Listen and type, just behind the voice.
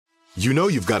You know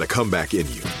you've got a comeback in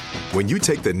you. When you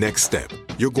take the next step,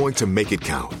 you're going to make it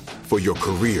count for your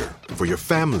career, for your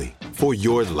family, for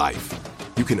your life.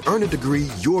 You can earn a degree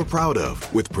you're proud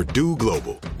of with Purdue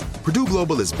Global. Purdue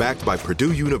Global is backed by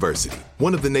Purdue University,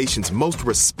 one of the nation's most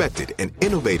respected and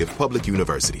innovative public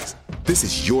universities. This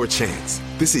is your chance.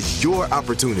 This is your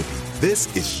opportunity.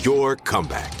 This is your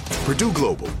comeback. Purdue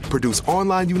Global, Purdue's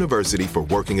online university for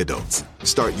working adults.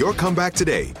 Start your comeback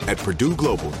today at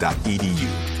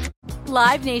purdueglobal.edu.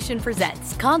 Live Nation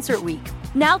presents Concert Week.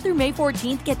 Now through May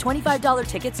 14th, get $25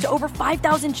 tickets to over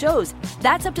 5,000 shows.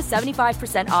 That's up to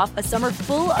 75% off a summer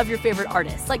full of your favorite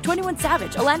artists like 21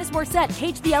 Savage, Alanis Morissette,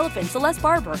 Cage the Elephant, Celeste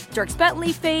Barber, Dierks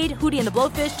Bentley, Fade, Hootie and the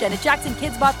Blowfish, Janet Jackson,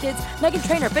 Kidz Bop Kids, Meghan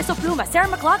Trainor, Bissell Pluma, Sarah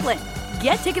McLachlan.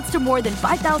 Get tickets to more than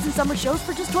 5,000 summer shows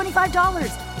for just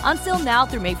 $25. Until now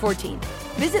through May 14th.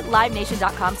 Visit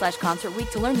LiveNation.com/Concert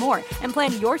Week to learn more and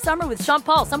plan your summer with Sean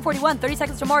Paul, Sum 41, 30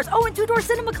 Seconds to Mars, and Two Door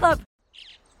Cinema Club.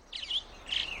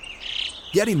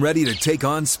 Getting ready to take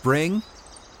on spring?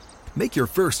 Make your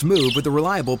first move with the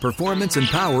reliable performance and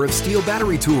power of Steel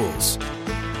battery tools.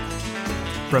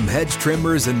 From hedge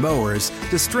trimmers and mowers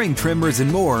to string trimmers and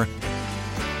more,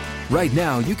 right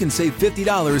now you can save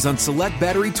 $50 on select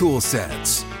battery tool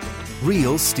sets.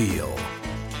 Real Steel.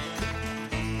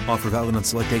 Offer valid on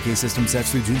select AK system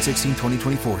sets through June 16,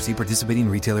 2024. See participating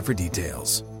retailer for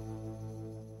details.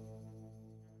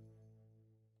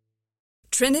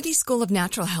 Trinity School of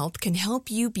Natural Health can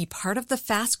help you be part of the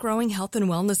fast-growing health and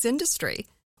wellness industry.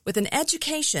 With an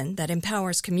education that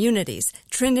empowers communities,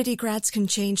 Trinity grads can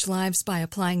change lives by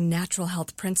applying natural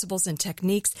health principles and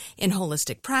techniques in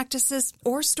holistic practices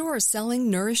or stores selling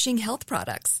nourishing health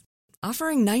products.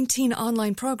 Offering 19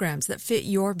 online programs that fit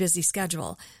your busy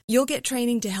schedule, you'll get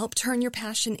training to help turn your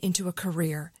passion into a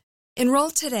career.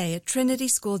 Enroll today at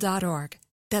trinityschool.org.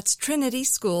 That's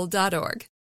trinityschool.org.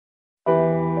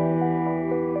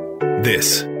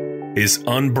 This is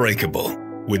Unbreakable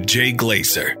with Jay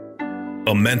Glazer,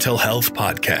 a mental health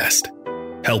podcast,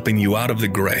 helping you out of the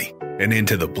gray and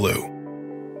into the blue.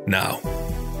 Now,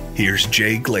 here's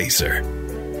Jay Glazer.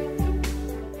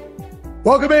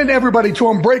 Welcome in, everybody, to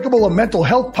Unbreakable, a mental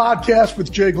health podcast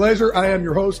with Jay Glazer. I am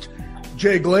your host,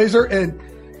 Jay Glazer. And,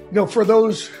 for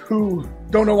those who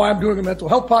don't know why I'm doing a mental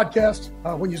health podcast,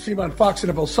 when you see me on Fox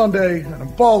NFL Sunday and on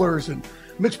Ballers and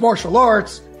Mixed Martial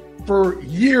Arts, for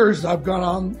years, I've gone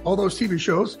on all those TV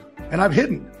shows, and I've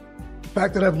hidden the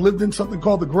fact that I've lived in something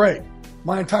called the gray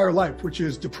my entire life, which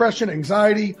is depression,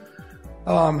 anxiety,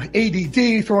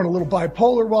 ADD, throwing a little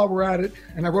bipolar while we're at it.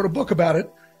 And I wrote a book about it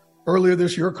earlier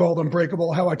this year called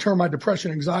Unbreakable, how I turn my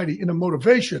depression, anxiety into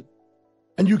motivation.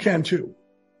 And you can too.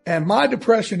 And my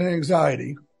depression and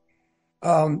anxiety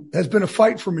has been a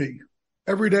fight for me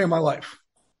every day of my life.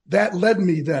 That led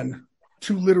me then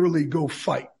to literally go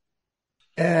fight.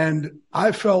 And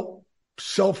I felt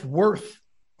self-worth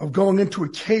of going into a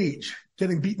cage,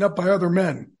 getting beaten up by other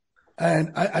men.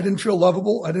 And I didn't feel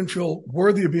lovable. I didn't feel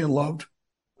worthy of being loved,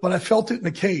 but I felt it in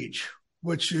a cage,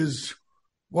 which is,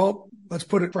 well, let's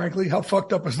put it frankly, how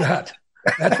fucked up is that?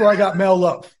 That's where I got male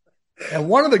love. And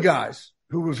one of the guys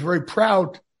who was very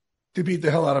proud to beat the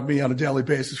hell out of me on a daily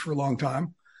basis for a long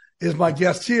time is my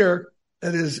guest here.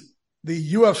 That is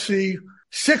the UFC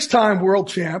 6-time world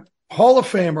champ, Hall of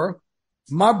Famer,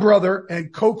 my brother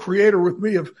and co-creator with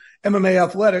me of MMA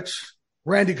Athletics,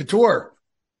 Randy Couture.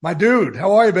 My dude,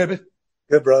 how are you, baby?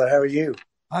 Good, brother. How are you?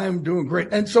 I am doing great.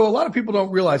 And so a lot of people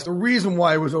don't realize the reason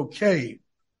why it was okay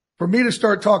for me to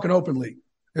start talking openly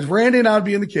is Randy and I would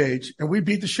be in the cage and we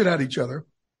beat the shit out of each other.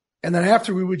 And then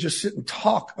after we would just sit and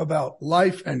talk about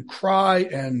life and cry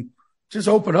and just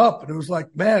open up. And it was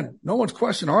like, man, no one's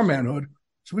questioning our manhood.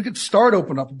 So we could start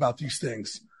open up about these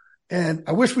things. And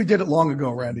I wish we did it long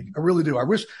ago, Randy. I really do. I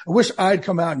wish I'd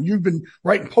come out and you've been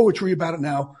writing poetry about it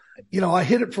now. I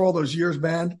hid it for all those years,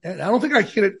 man. And I don't think I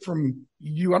hid it from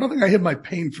you. I don't think I hid my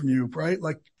pain from you, right?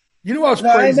 Like, I was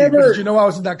crazy, but did you know I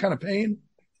was in that kind of pain?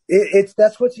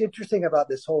 That's what's interesting about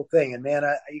this whole thing. And man,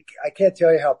 I can't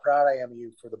tell you how proud I am of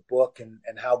you for the book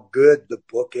and how good the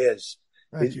book is.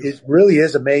 It really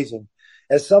is amazing.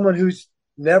 As someone who's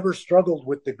never struggled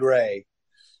with the gray,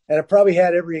 and I probably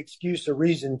had every excuse or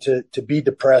reason to be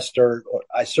depressed, or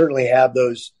I certainly have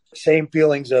those same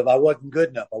feelings of I wasn't good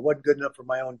enough. I wasn't good enough for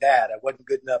my own dad. I wasn't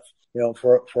good enough,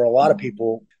 for a lot of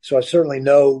people. So I certainly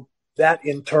know that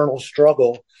internal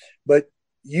struggle. But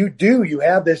you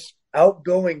have this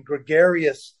outgoing,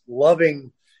 gregarious,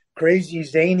 loving, crazy,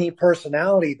 zany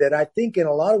personality that I think in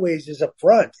a lot of ways is a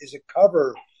front, is a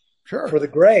cover for the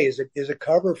gray, is a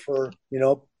cover for,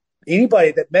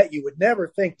 anybody that met you would never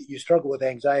think that you struggle with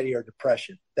anxiety or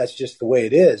depression. That's just the way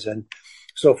it is. And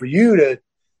so for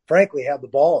frankly have the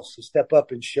balls to step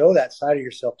up and show that side of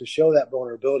yourself, to show that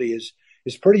vulnerability is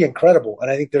pretty incredible.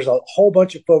 And I think there's a whole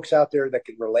bunch of folks out there that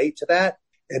can relate to that.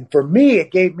 And for me,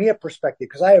 it gave me a perspective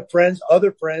because I have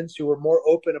other friends who are more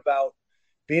open about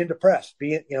being depressed,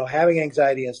 having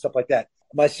anxiety and stuff like that.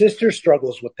 My sister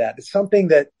struggles with that. It's something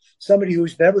that somebody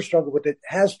who's never struggled with it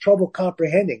has trouble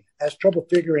comprehending, has trouble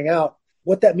figuring out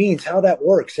what that means, how that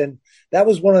works. And that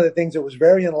was one of the things that was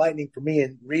very enlightening for me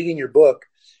in reading your book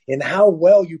and how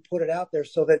well you put it out there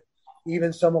so that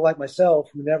even someone like myself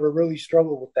who never really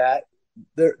struggled with that,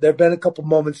 there have been a couple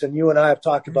moments, and you and I have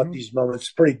talked about these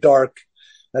moments, pretty dark.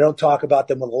 I don't talk about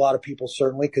them with a lot of people,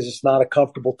 certainly, because it's not a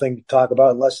comfortable thing to talk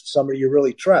about unless it's somebody you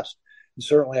really trust. And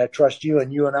certainly I trust you,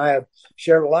 and you and I have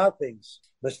shared a lot of things,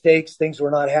 mistakes, things we're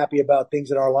not happy about,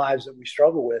 things in our lives that we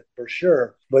struggle with, for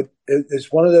sure. But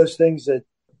it's one of those things that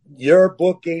your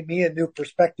book gave me a new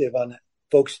perspective on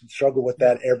folks that struggle with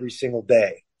that every single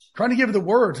day. Trying to give it the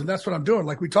words, and that's what I'm doing.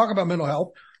 Like, we talk about mental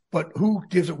health, but who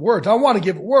gives it words? I want to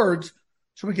give it words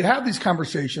so we can have these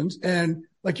conversations. And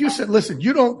like you said, listen,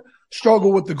 you don't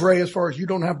struggle with the gray as far as you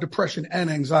don't have depression and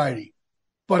anxiety.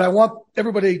 But I want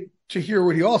everybody to hear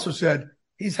what he also said.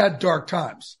 He's had dark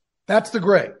times. That's the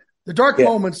gray. The dark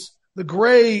moments, the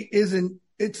gray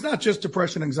it's not just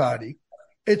depression, anxiety.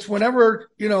 It's whenever,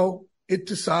 it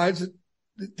decides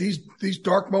that these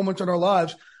dark moments in our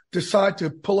lives decide to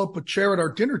pull up a chair at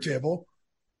our dinner table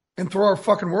and throw our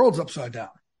fucking worlds upside down.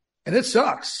 And it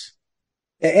sucks.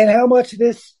 And how much of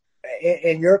this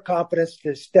and your confidence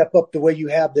to step up the way you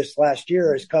have this last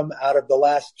year has come out of the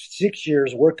last 6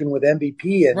 years working with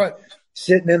MVP and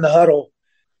sitting in the huddle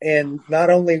and not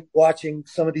only watching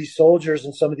some of these soldiers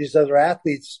and some of these other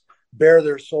athletes bare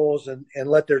their souls and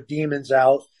let their demons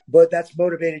out, but that's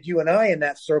motivated you and I in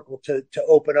that circle to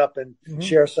open up and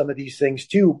share some of these things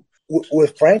too.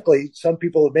 With frankly, some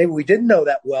people that maybe we didn't know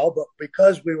that well, but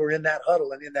because we were in that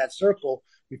huddle and in that circle,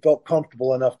 we felt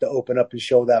comfortable enough to open up and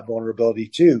show that vulnerability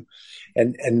too.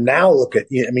 And now look at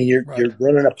you. I mean, you're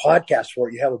running a podcast for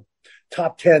it. You have a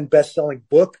top 10 best-selling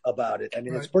book about it. I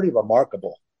mean, it's pretty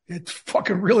remarkable. It's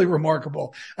fucking really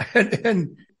remarkable.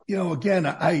 And again,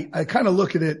 I kind of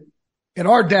look at it in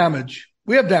our damage.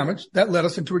 We have damage that led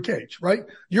us into a cage, right?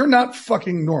 You're not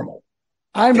fucking normal.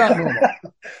 I'm not normal.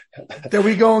 Then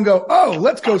we go, oh,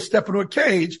 let's go step into a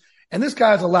cage. And this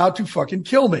guy's allowed to fucking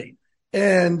kill me.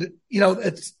 And,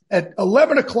 it's at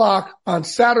 11 o'clock on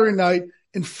Saturday night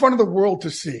in front of the world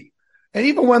to see. And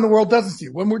even when the world doesn't see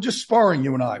it, when we're just sparring,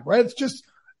 you and I, right?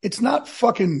 It's not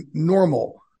fucking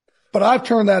normal. But I've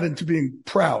turned that into being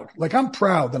proud. Like, I'm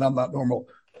proud that I'm not normal.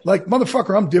 Like,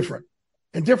 motherfucker, I'm different.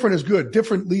 And different is good.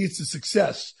 Different leads to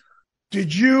success.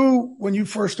 Did you, when you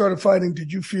first started fighting,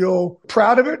 did you feel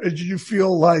proud of it? Or did you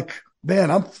feel like,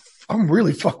 man, I'm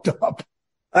really fucked up?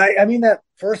 I mean, that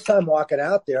first time walking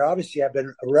out there, obviously I've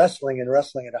been wrestling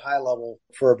at a high level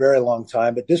for a very long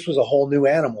time, but this was a whole new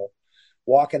animal.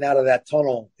 Walking out of that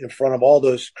tunnel in front of all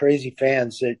those crazy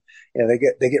fans that,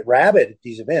 they get rabid at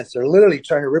these events. They're literally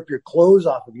trying to rip your clothes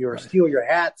off of you or steal your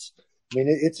hats. I mean,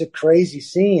 it's a crazy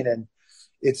scene and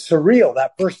it's surreal.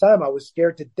 That first time I was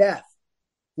scared to death,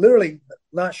 literally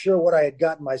not sure what I had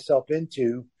gotten myself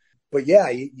into. But yeah,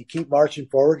 you keep marching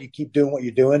forward, you keep doing what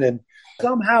you're doing, and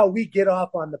somehow we get off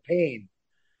on the pain.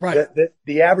 Right.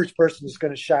 The average person is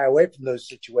going to shy away from those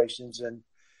situations, and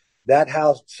that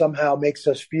somehow makes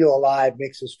us feel alive,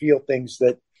 makes us feel things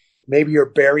that maybe you're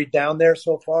buried down there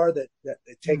so far that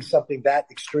it takes something that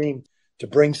extreme to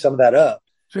bring some of that up.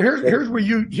 So here's where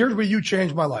you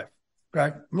changed my life.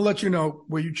 Okay, I'm gonna let you know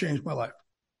where you changed my life.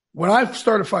 When I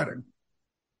started fighting,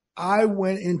 I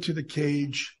went into the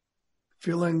cage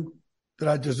feeling that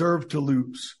I deserved to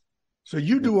lose. So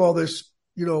you do all this,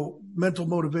 mental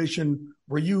motivation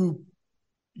where you've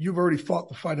already fought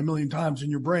the fight a million times in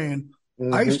your brain.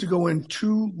 Mm-hmm. I used to go in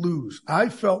to lose. I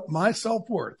felt my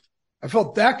self-worth. I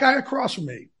felt that guy across from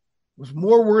me was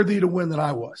more worthy to win than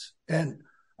I was. And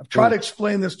I've tried to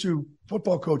explain this to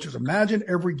football coaches. Imagine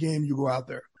every game you go out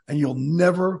there and you'll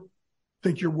never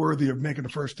think you're worthy of making a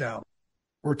first down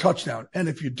or a touchdown. And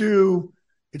if you do,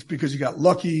 it's because you got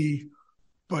lucky.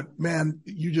 But man,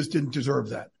 you just didn't deserve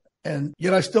that. And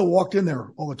yet I still walked in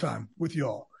there all the time with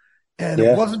y'all. And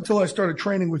it wasn't until I started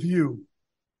training with you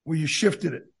where you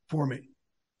shifted it for me.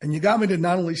 And you got me to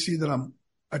not only see that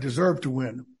I deserve to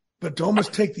win, but to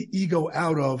almost take the ego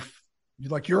out of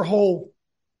like your whole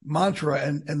mantra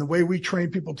and the way we train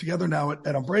people together now at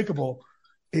Unbreakable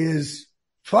is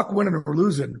fuck winning or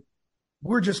losing.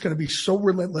 We're just going to be so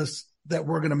relentless that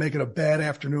we're going to make it a bad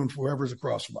afternoon for whoever's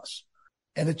across from us.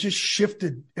 And it just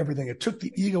shifted everything. It took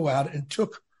the ego out and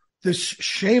took this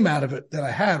shame out of it that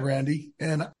I had, Randy.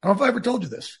 And I don't know if I ever told you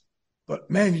this, but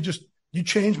man, you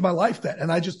changed my life then.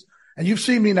 And you've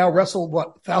seen me now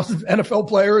wrestle, thousands of NFL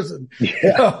players and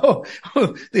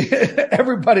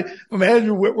everybody from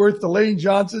Andrew Whitworth to Lane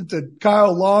Johnson to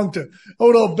Kyle Long to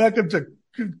Odell Beckham to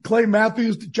Clay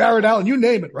Matthews to Jared Allen, you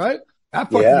name it, right? I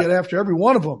fucking get after every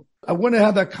one of them. I wouldn't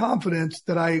have that confidence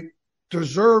that I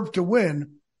deserved to win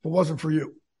if it wasn't for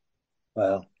you.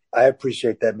 Well, I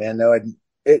appreciate that, man. No,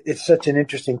 it's such an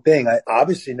interesting thing. I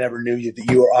obviously never knew that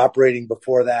you were operating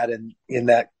before that and in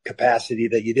that capacity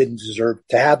that you didn't deserve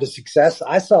to have the success.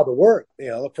 I saw the work.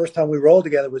 The first time we rolled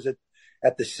together was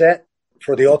at the set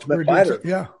for The Ultimate Fighter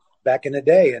back in the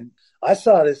day. And I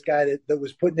saw this guy that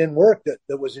was putting in work,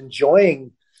 that was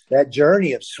enjoying that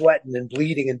journey of sweating and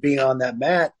bleeding and being on that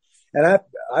mat. And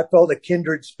I felt a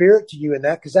kindred spirit to you in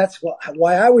that, because that's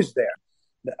why I was there.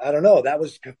 I don't know. That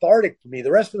was cathartic for me.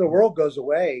 The rest of the world goes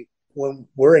away when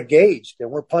we're engaged and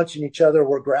we're punching each other,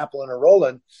 we're grappling or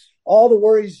rolling. All the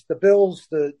worries, the bills,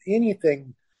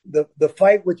 anything, the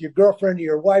fight with your girlfriend or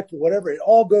your wife or whatever, it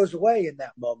all goes away in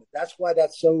that moment. That's why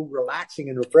that's so relaxing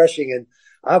and refreshing. And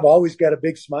I've always got a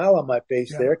big smile on my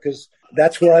face there, because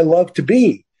that's where I love to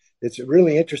be. It's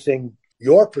really interesting,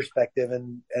 your perspective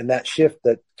and that shift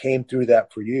that came through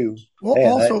that for you. Well,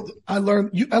 man, I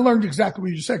learned exactly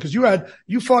what you said, because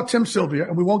you fought Tim Sylvia,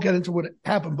 and we won't get into what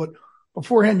happened, but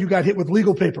beforehand you got hit with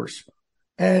legal papers.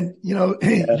 And, you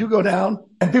go down,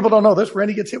 and people don't know this.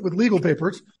 Randy gets hit with legal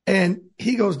papers, and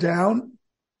he goes down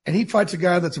and he fights a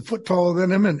guy that's a foot taller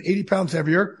than him and 80 pounds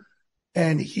heavier.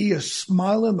 And he is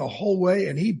smiling the whole way,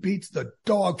 and he beats the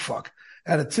dog fuck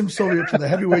out of Tim Sylvia for the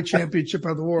heavyweight championship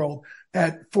of the world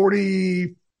at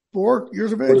 44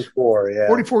 years of age.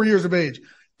 44 years of age.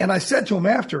 And I said to him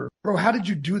after, bro, how did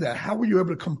you do that? How were you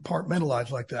able to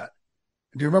compartmentalize like that?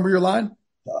 Do you remember your line?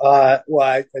 Well,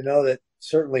 I know that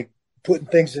certainly putting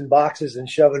things in boxes and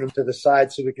shoving them to the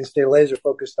side so we can stay laser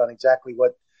focused on exactly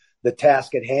what the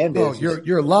task at hand is.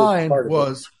 Your line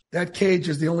was, that cage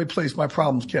is the only place my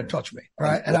problems can't touch me.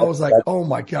 Right. And I was like, oh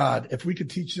my God, if we could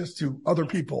teach this to other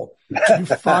people, you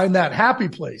find that happy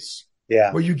place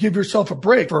where you give yourself a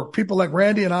break. For people like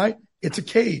Randy and I, it's a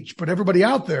cage, but everybody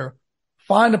out there,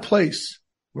 find a place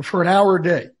where for an hour a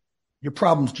day, your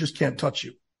problems just can't touch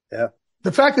you. Yeah.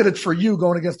 The fact that it's for you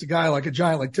going against a guy like a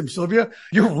giant like Tim Sylvia,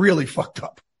 you're really fucked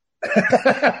up.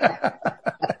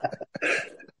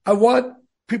 I want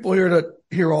people here to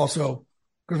hear also,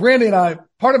 because Randy and I,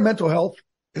 part of mental health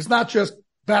is not just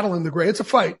battling the gray. It's a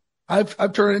fight. I've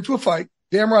turned it into a fight.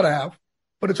 Damn right I have.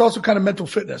 But it's also kind of mental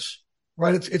fitness,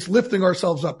 right? It's lifting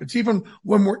ourselves up. It's even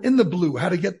when we're in the blue, how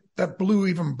to get that blue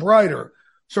even brighter.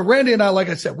 So Randy and I, like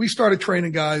I said, we started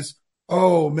training guys.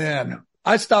 Oh man,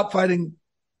 I stopped fighting.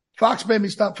 Fox made me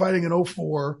stop fighting in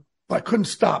 2004, but I couldn't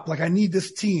stop. Like, I need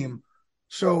this team.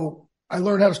 So I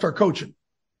learned how to start coaching,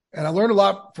 and I learned a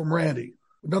lot from Randy.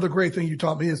 Another great thing you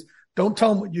taught me is don't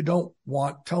tell them what you don't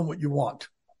want. Tell them what you want.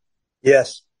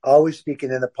 Yes. Always speaking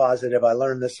in the positive. I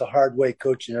learned this the hard way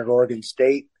coaching at Oregon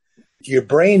State. Your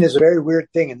brain is a very weird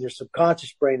thing, and your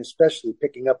subconscious brain, especially,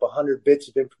 picking up 100 bits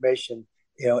of information,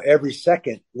 every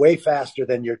second, way faster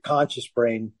than your conscious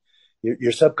brain.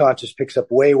 Your subconscious picks up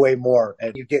way, way more,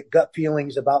 and you get gut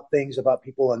feelings about things, about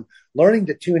people, and learning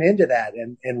to tune into that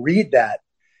and read that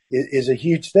is a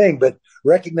huge thing. But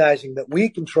recognizing that we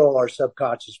control our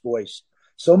subconscious voice.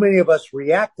 So many of us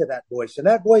react to that voice, and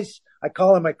that voice, I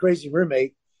call him my crazy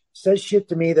roommate, says shit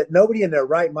to me that nobody in their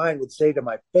right mind would say to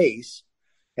my face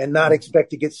and not expect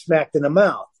to get smacked in the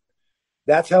mouth.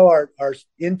 That's how our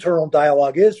internal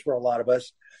dialogue is for a lot of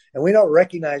us. And we don't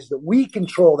recognize that we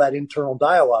control that internal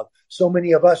dialogue. So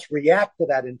many of us react to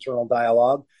that internal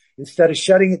dialogue instead of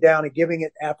shutting it down and giving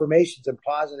it affirmations and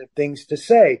positive things to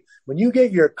say. When you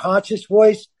get your conscious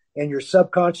voice and your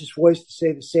subconscious voice to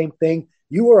say the same thing,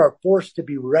 you are a force to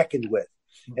be reckoned with.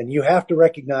 And you have to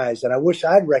recognize, and I wish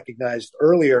I'd recognized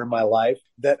earlier in my life,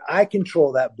 that I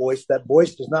control that voice. That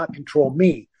voice does not control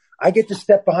me. I get to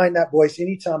step behind that voice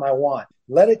anytime I want.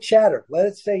 Let it chatter. Let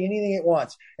it say anything it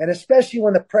wants. And especially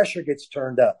when the pressure gets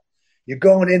turned up. You're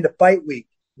going into fight week.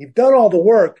 You've done all the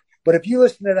work, but if you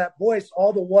listen to that voice,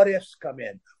 all the what ifs come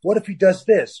in. What if he does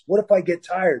this? What if I get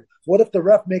tired? What if the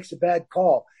ref makes a bad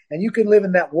call? And you can live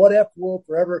in that what if world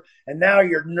forever. And now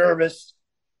you're nervous.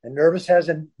 And nervous has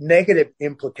a negative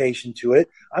implication to it.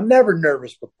 I'm never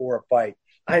nervous before a fight.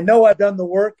 I know I've done the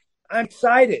work. I'm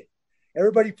excited.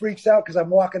 Everybody freaks out because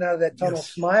I'm walking out of that tunnel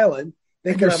smiling,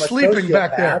 thinking I'm sleeping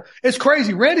back there. It's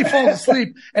crazy. Randy falls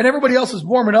asleep and everybody else is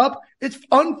warming up. It's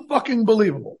unfucking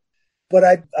believable. But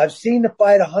I've seen the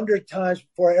fight 100 times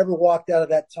before I ever walked out of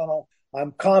that tunnel.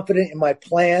 I'm confident in my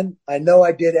plan. I know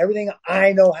I did everything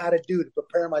I know how to do to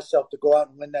prepare myself to go out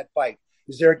and win that fight.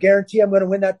 Is there a guarantee I'm going to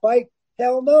win that fight?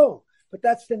 Hell no. But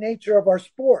that's the nature of our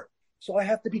sport. So I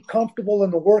have to be comfortable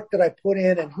in the work that I put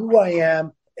in and who I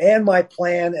am and my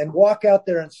plan, and walk out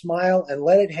there and smile and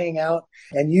let it hang out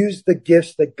and use the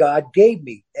gifts that God gave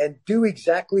me and do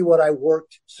exactly what I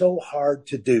worked so hard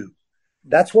to do.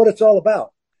 That's what it's all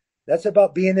about. That's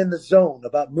about being in the zone,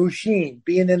 about Mushin,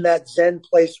 being in that Zen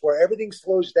place where everything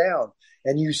slows down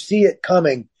and you see it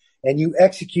coming and you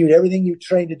execute everything you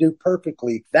trained to do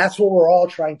perfectly. That's what we're all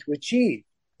trying to achieve,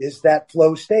 is that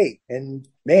flow state. And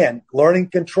man, learning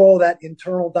to control that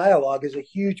internal dialogue is a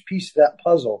huge piece of that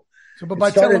puzzle. So, but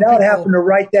by started out having to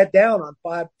write that down on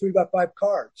 3x5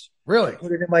 cards. Really? I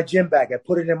put it in my gym bag. I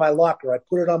put it in my locker. I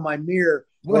put it on my mirror.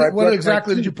 What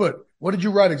exactly did you put? What did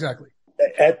you write exactly?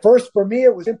 At first, for me,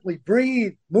 it was simply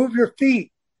breathe, move your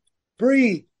feet,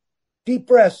 breathe, deep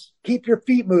breaths, keep your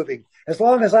feet moving. As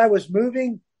long as I was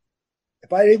moving,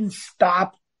 if I didn't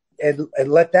stop and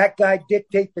let that guy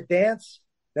dictate the dance,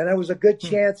 then I was a good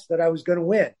chance that I was going to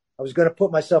win. I was going to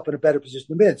put myself in a better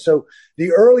position to win. So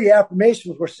the early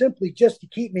affirmations were simply just to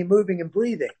keep me moving and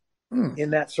breathing in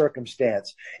that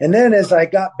circumstance. And then as I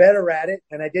got better at it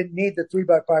and I didn't need the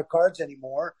 3x5 cards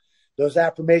anymore, those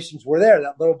affirmations were there.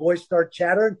 That little voice started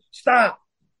chattering, stop.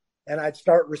 And I'd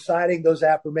start reciting those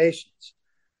affirmations.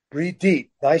 Breathe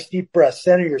deep, nice deep breath,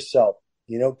 center yourself,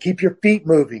 keep your feet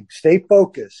moving, stay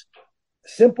focused.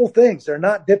 Simple things. They're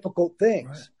not difficult things.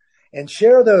 Right. And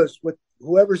share those with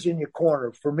whoever's in your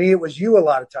corner. For me, it was you a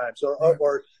lot of times,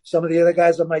 or some of the other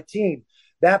guys on my team.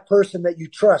 That person that you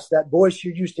trust, that voice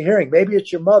you're used to hearing. Maybe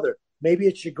it's your mother. Maybe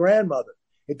it's your grandmother.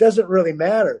 It doesn't really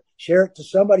matter. Share it to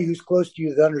somebody who's close to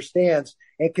you that understands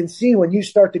and can see when you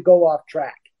start to go off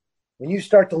track, when you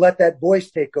start to let that voice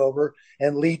take over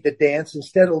and lead the dance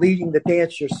instead of leading the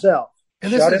dance yourself.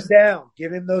 And shut him down.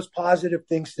 Give him those positive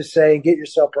things to say and get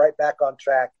yourself right back on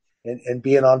track and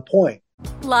being on point.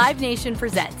 Live Nation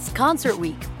presents Concert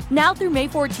Week. Now through May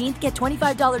 14th, get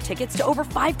 $25 tickets to over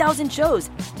 5,000 shows.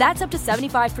 That's up to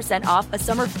 75% off a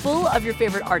summer full of your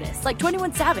favorite artists like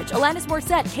 21 Savage, Alanis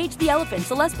Morissette, Cage the Elephant,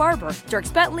 Celeste Barber,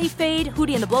 Dierks Bentley, Fade,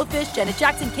 Hootie and the Blowfish, Janet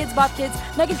Jackson, Kids Bop Kids,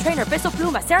 Meghan Trainor, Peso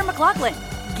Pluma, Sarah McLachlan.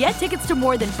 Get tickets to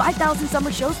more than 5,000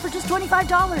 summer shows for just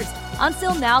 $25. On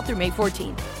sale now through May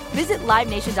 14th. Visit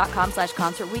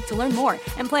LiveNation.com/Concert Week to learn more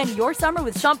and plan your summer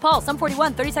with Sean Paul, Sum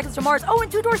 41, 30 Seconds to Mars,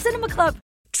 and Two Door Cinema Club.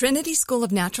 Trinity School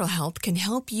of Natural Health can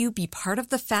help you be part of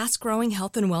the fast-growing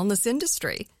health and wellness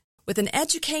industry. With an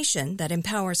education that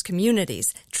empowers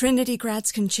communities, Trinity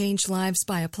grads can change lives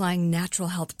by applying natural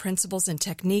health principles and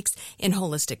techniques in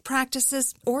holistic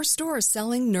practices or stores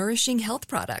selling nourishing health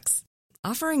products.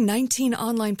 Offering 19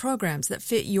 online programs that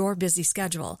fit your busy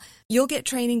schedule, you'll get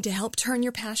training to help turn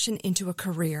your passion into a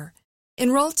career.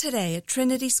 Enroll today at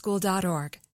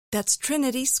trinityschool.org. That's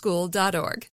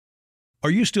trinityschool.org. Are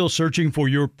you still searching for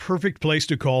your perfect place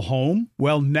to call home?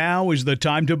 Well, now is the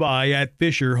time to buy at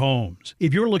Fisher Homes.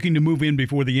 If you're looking to move in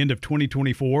before the end of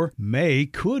 2024, May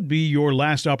could be your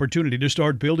last opportunity to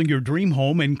start building your dream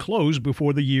home and close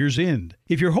before the year's end.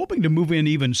 If you're hoping to move in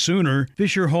even sooner,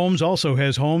 Fisher Homes also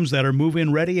has homes that are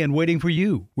move-in ready and waiting for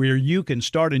you, where you can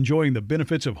start enjoying the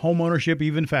benefits of homeownership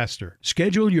even faster.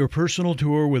 Schedule your personal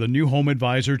tour with a new home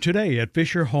advisor today at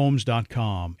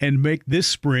FisherHomes.com and make this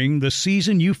spring the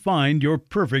season you find your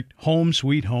perfect home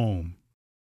sweet home.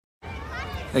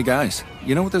 Hey guys,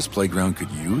 you know what this playground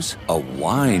could use? A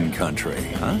wine country,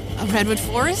 huh? A redwood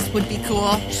forest would be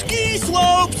cool. Ski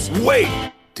slopes!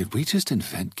 Wait! Did we just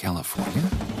invent California?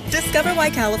 Discover why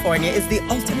California is the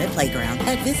ultimate playground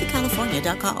at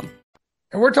visitcalifornia.com.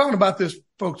 And we're talking about this,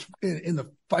 folks, in the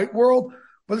fight world,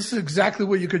 but this is exactly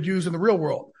what you could use in the real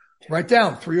world. Write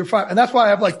down 3 or 5. And that's why I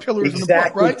have like pillars in the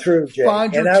book, right? True, Jay.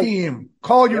 Find your team,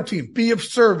 call your team, be of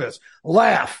service,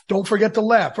 laugh. Don't forget to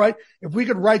laugh, right? If we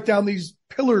could write down these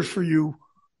pillars for you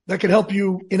that could help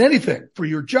you in anything, for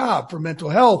your job, for mental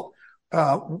health,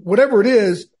 whatever it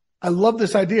is, I love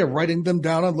this idea of writing them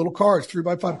down on little cards,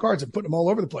 3x5 cards, and putting them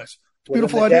all over the place. It's a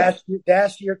beautiful idea.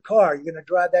 Dash to your car. You're going to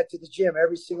drive that to the gym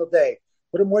every single day.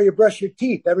 Put them where you brush your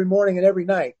teeth every morning and every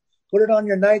night. Put it on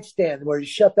your nightstand where you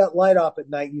shut that light off at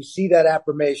night. You see that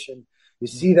affirmation. You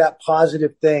see that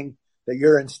positive thing that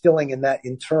you're instilling in that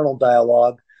internal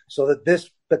dialogue, so that this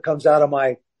that comes out of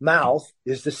my mouth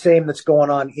is the same that's going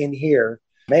on in here.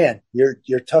 Man,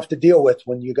 you're tough to deal with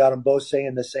when you got them both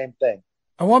saying the same thing.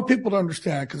 I want people to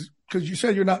understand, because you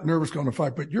said you're not nervous going to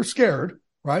fight, but you're scared,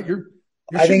 right?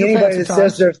 I think anybody that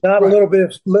says there's not a little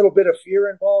bit of fear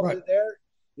involved in there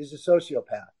is a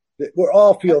sociopath. We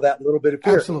all feel that little bit of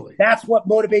fear. Absolutely. That's what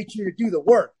motivates you to do the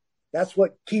work. That's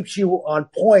what keeps you on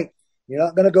point. You're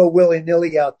not going to go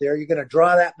willy-nilly out there. You're going to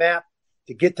draw that map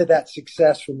to get to that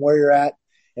success from where you're at,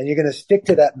 and you're going to stick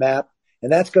to that map,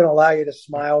 And that's going to allow you to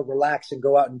smile, relax, and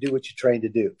go out and do what you train to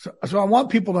do. So I want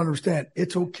people to understand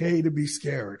it's okay to be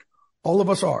scared. All of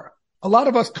us are. A lot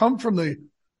of us come from the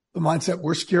mindset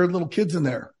we're scared little kids in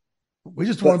there. We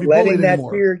just want to be bullied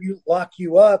anymore. Letting that fear lock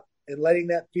you up and letting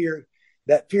that fear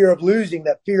of losing,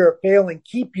 that fear of failing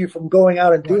keep you from going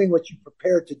out and doing what you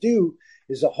prepared to do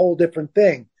is a whole different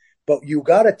thing. But you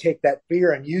got to take that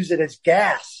fear and use it as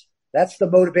gas. That's the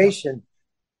motivation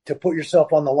to put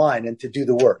yourself on the line and to do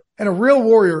the work. And a real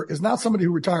warrior is not somebody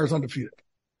who retires undefeated.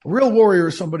 A real warrior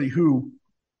is somebody who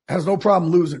has no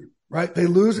problem losing, right? They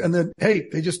lose and then, hey,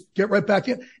 they just get right back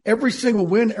in. Every single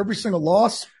win, every single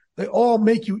loss, they all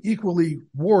make you equally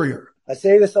warrior. I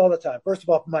say this all the time. First of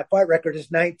all, my fight record is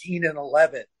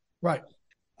 19-11. Right.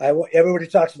 Everybody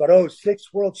talks about,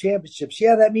 6 world championships.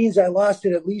 Yeah, that means I lost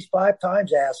it at least 5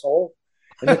 times, asshole.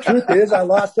 And the truth is I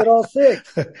lost it all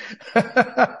 6. It's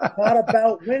not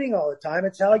about winning all the time.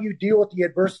 It's how you deal with the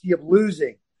adversity of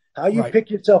losing, how you pick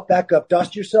yourself back up,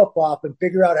 dust yourself off, and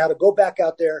figure out how to go back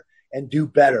out there and do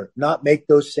better, not make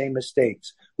those same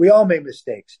mistakes. We all make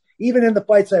mistakes. Even in the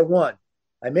fights I won,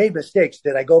 I made mistakes.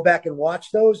 Did I go back and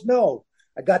watch those? No.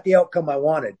 I got the outcome I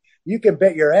wanted. You can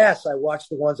bet your ass I watched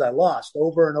the ones I lost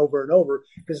over and over and over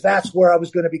because that's where I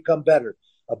was going to become better,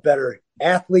 a better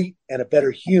athlete and a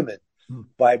better human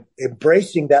by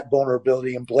embracing that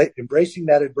vulnerability and embracing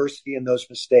that adversity and those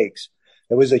mistakes.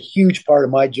 It was a huge part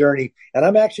of my journey. And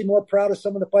I'm actually more proud of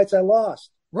some of the fights I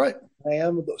lost. Right. I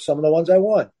am some of the ones I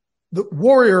won. The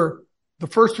warrior, the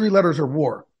first 3 letters are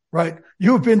war. Right.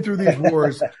 You have been through these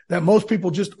wars that most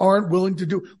people just aren't willing to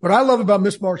do. What I love about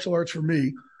mixed martial arts for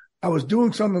me, I was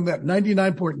doing something that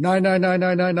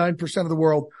 99.99999% of the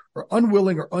world are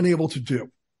unwilling or unable to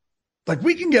do. Like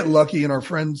we can get lucky and our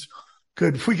friends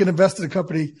if we can invest in a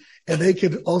company and they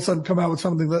could all of a sudden come out with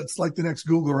something that's like the next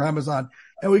Google or Amazon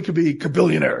and we could be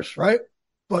kabillionaires. Right.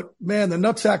 But man, the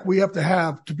nutsack we have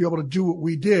to be able to do what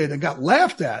we did and got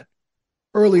laughed at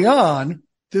early on.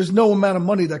 There's no amount of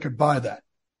money that could buy that.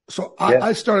 So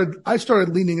I started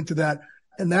leaning into that.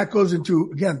 And that goes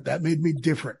into, again, that made me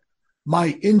different. My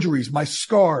injuries, my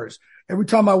scars. Every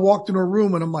time I walked in a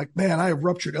room and I'm like, man, I have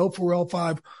ruptured L4,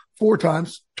 L5 4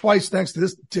 times, twice thanks to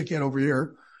this dickhead over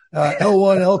here.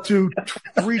 L1, L2,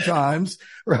 3 times,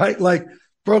 right? Like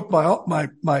broke my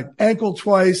ankle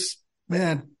twice,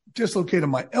 man, dislocated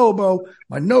my elbow,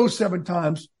 my nose 7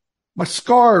 times. My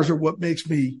scars are what makes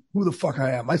me who the fuck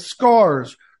I am. My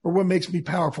scars are what makes me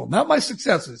powerful. Not my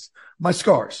successes, my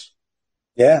scars.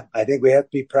 Yeah, I think we have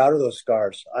to be proud of those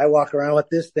scars. I walk around with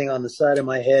this thing on the side of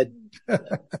my head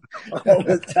all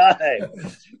the time.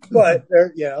 But,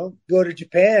 go to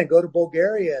Japan, go to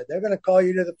Bulgaria. They're going to call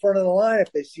you to the front of the line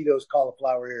if they see those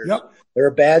cauliflower ears. Yep. They're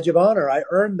a badge of honor. I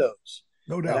earned those.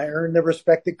 No doubt. And I earned the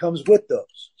respect that comes with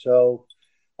those. So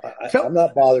I'm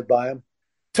not bothered by them.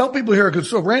 Tell people here, because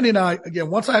so Randy and I, again,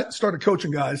 once I started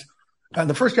coaching guys, and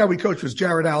the first guy we coached was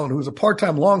Jared Allen, who was a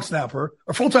full-time long snapper,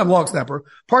 part-time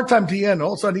DN.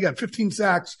 All of a sudden he got 15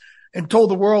 sacks and told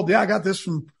the world, I got this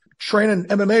from training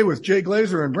MMA with Jay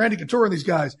Glazer and Randy Couture and these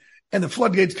guys. And the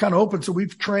floodgates kind of opened. So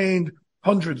we've trained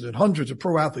hundreds and hundreds of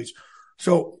pro athletes.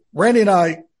 So Randy and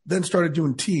I then started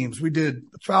doing teams. We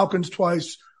did the Falcons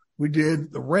twice. We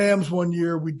did the Rams one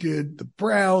year. We did the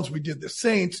Browns. We did the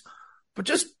Saints. But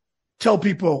just tell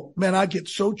people, man, I get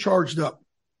so charged up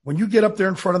when you get up there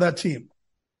in front of that team,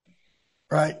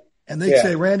 right? And they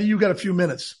say, Randy, you got a few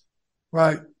minutes,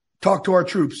 right? Talk to our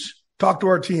troops, talk to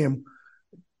our team,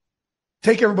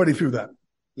 take everybody through that.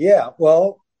 Yeah.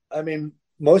 Well, I mean,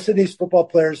 most of these football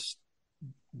players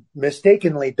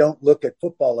mistakenly don't look at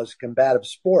football as a combative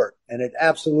sport, and it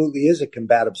absolutely is a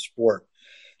combative sport.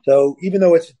 So even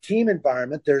though it's a team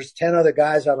environment, there's 10 other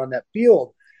guys out on that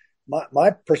field.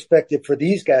 My perspective for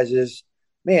these guys is,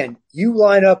 man, you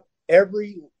line up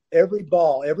every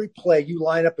ball, every play, you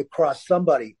line up across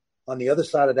somebody on the other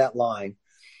side of that line.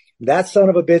 That son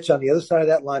of a bitch on the other side of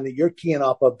that line that you're keying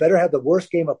off of better have the worst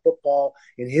game of football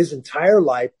in his entire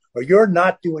life, or you're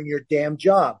not doing your damn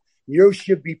job. You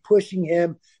should be pushing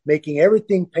him, making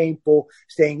everything painful,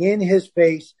 staying in his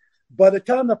face. By the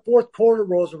time the 4th quarter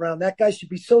rolls around, that guy should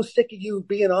be so sick of you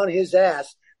being on his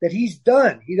ass that he's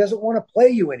done. He doesn't want to play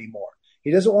you anymore.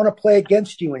 He doesn't want to play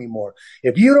against you anymore.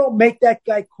 If you don't make that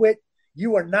guy quit,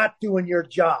 you are not doing your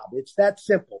job. It's that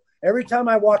simple. Every time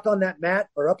I walked on that mat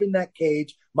or up in that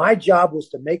cage, my job was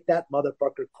to make that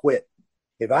motherfucker quit.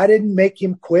 If I didn't make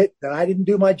him quit, then I didn't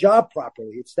do my job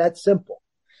properly. It's that simple.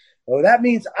 So that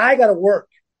means I got to work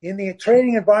in the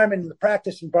training environment, in the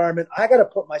practice environment. I got to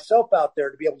put myself out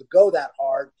there to be able to go that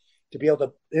hard, to be able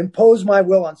to impose my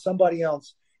will on somebody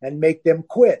else and make them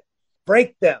quit.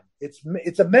 break them.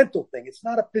 It's a mental thing. It's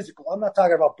not a physical. I'm not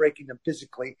talking about breaking them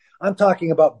physically. I'm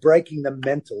talking about breaking them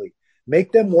mentally.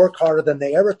 Make them work harder than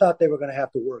they ever thought they were going to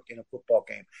have to work in a football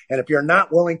game. And if you're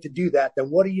not willing to do that, then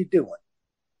what are you doing?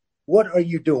 What are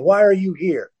you doing? Why are you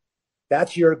here?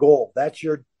 That's your goal. That's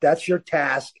your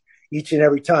task each and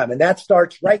every time. And that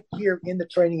starts right here in the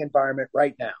training environment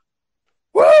right now.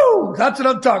 Woo! That's what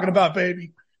I'm talking about,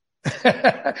 baby.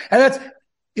 And that's,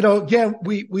 again,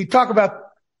 we talk about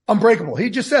unbreakable. He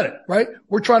just said it, right?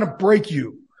 We're trying to break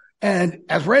you. And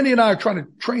as Randy and I are trying to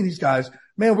train these guys,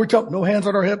 man, we're telling no hands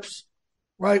on our hips,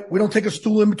 right? We don't take a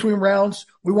stool in between rounds.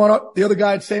 We want the other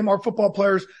guy, same, our football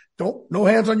players, no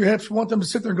hands on your hips. We want them to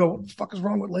sit there and go, what the fuck is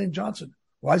wrong with Lane Johnson?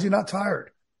 Why is he not tired?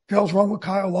 What the hell's wrong with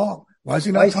Kyle Long? Why is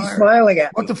he not tired? Why is he smiling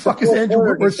at What the fuck is Andrew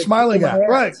Whitworth smiling at?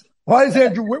 Right. Why is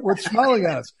Andrew Whitworth smiling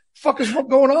at us? Fuck is what's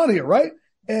going on here, right?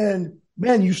 And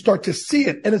man, you start to see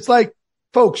it. And it's like,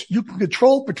 folks, you can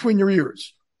control between your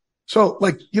ears. So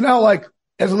like,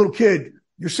 as a little kid,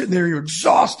 you're sitting there, you're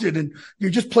exhausted and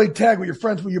you just played tag with your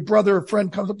friends, with your brother or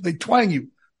friend comes up, they twang you.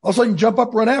 All of a sudden you jump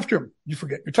up, run after him. You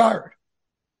forget you're tired.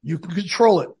 You can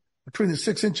control it between the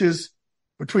 6 inches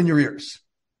between your ears.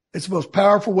 It's the most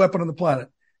powerful weapon on the planet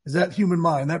is that human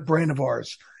mind, that brain of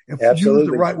ours. If used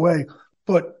the right way.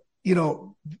 But,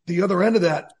 the other end of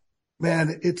that,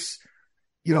 man, it's,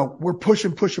 we're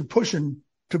pushing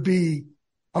to be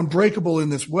unbreakable in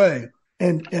this way.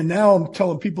 And now I'm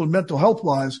telling people mental health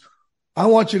wise, I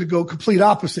want you to go complete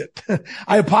opposite.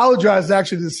 I apologized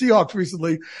actually to the Seahawks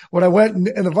recently when I went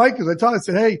and the Vikings. I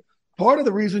said, hey, part of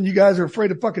the reason you guys are afraid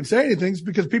to fucking say anything is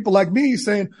because people like me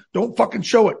saying, don't fucking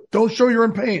show it. Don't show you're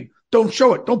in pain. Don't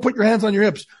show it. Don't put your hands on your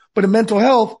hips. But in mental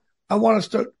health, I want us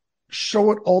to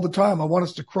show it all the time. I want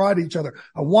us to cry to each other.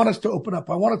 I want us to open up.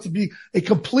 I want it to be a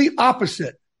complete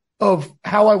opposite of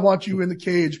how I want you in the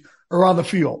cage or on the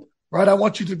field, right? I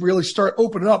want you to really start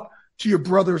opening up to your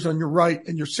brothers on your right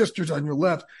and your sisters on your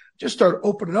left. Just start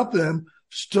opening up to them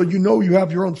so you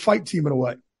have your own fight team in a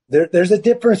way. There's a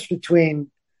difference between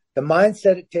the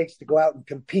mindset it takes to go out and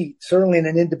compete, certainly in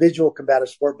an individual combative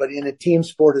sport, but in a team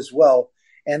sport as well.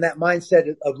 And that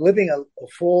mindset of living a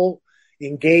full,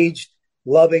 engaged,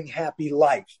 loving, happy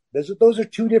life. Those are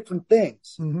two different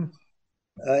things. Mm-hmm.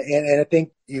 And I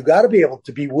think you got to be able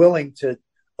to be willing to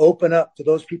open up to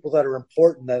those people that are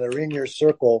important, that are in your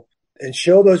circle, and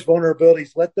show those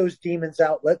vulnerabilities, let those demons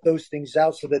out, let those things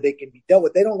out so that they can be dealt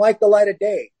with. They don't like the light of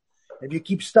day. If you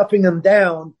keep stuffing them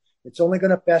down, it's only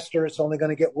going to fester. It's only going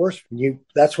to get worse for you.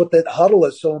 That's what the huddle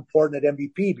is so important at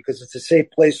MVP, because it's a safe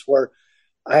place where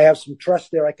I have some trust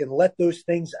there. I can let those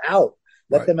things out.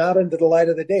 Let them out into the light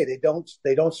of the day.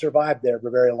 They don't survive there for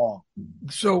very long.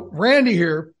 So Randy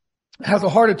here has a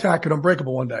heart attack at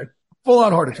Unbreakable one day. Full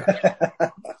on heart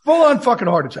attack. Full on fucking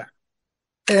heart attack.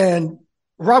 And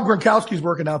Rob Gronkowski's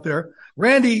working out there.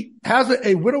 Randy has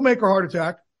a Widowmaker heart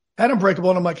attack at Unbreakable.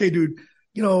 And I'm like, hey, dude,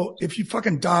 if you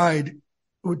fucking died,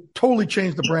 it would totally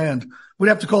change the brand. We'd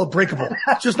have to call it Breakable.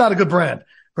 It's just not a good brand.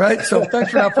 Right? So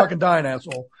thanks for not fucking dying,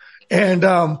 asshole. And,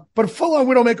 but a full on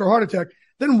Widowmaker heart attack.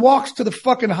 Then walks to the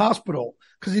fucking hospital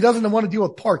because he doesn't want to deal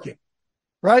with parking,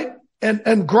 right?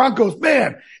 And Gronk goes,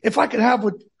 man, if I could have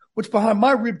what's behind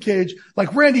my rib cage,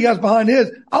 like Randy has behind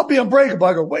his, I'll be unbreakable.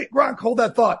 I go, wait, Gronk, hold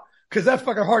that thought, because that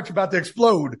fucking heart's about to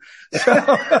explode.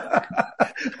 So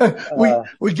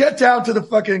we get down to the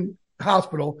fucking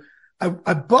hospital.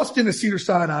 I bust into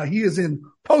Cedars-Sinai. He is in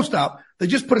post-op. They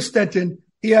just put a stent in.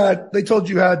 They told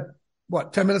you had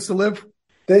 10 minutes to live?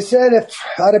 They said if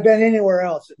I'd have been anywhere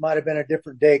else, it might have been a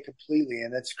different day completely.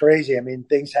 And that's crazy. I mean,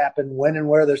 things happen when and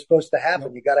where they're supposed to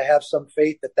happen. You got to have some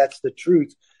faith that that's the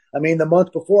truth. I mean, the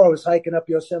month before I was hiking up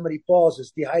Yosemite Falls,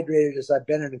 as dehydrated as I've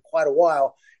been in quite a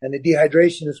while. And the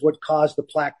dehydration is what caused the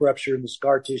plaque rupture and the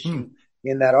scar tissue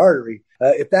in that artery.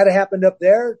 If that had happened up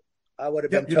there, I would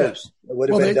have been toast. It would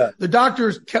have been done. The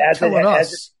doctors kept telling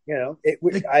us.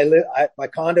 My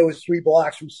condo is 3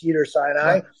 blocks from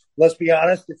Cedars-Sinai. Right. Let's be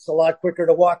honest, it's a lot quicker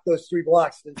to walk those 3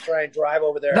 blocks than try and drive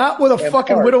over there. Not with a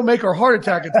fucking Widowmaker heart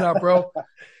attack, it's not, bro.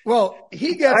 Well,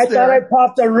 he gets there. I thought I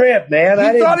popped a rib, man.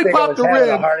 He thought he popped a rib.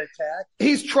 A heart attack.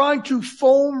 He's trying to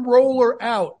foam roller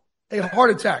out a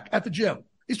heart attack at the gym.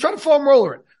 He's trying to foam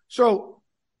roller it. So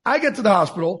I get to the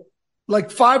hospital.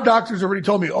 Like 5 doctors already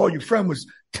told me, oh, your friend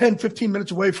was 10, 15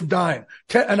 minutes away from dying.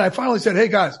 And I finally said, hey,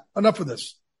 guys, enough of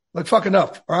this. Like, fuck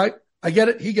enough. All right? I get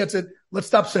it. He gets it. Let's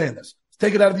stop saying this.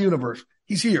 Take it out of the universe.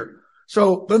 He's here.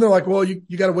 So then they're like, well, you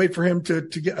got to wait for him to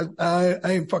get, I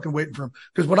ain't fucking waiting for him.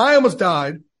 Because when I almost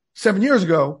died 7 years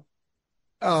ago,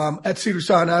 at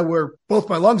Cedars-Sinai, where both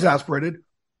my lungs aspirated,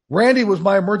 Randy was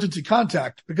my emergency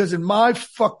contact because in my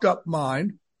fucked up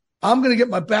mind, I'm going to get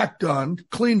my back done,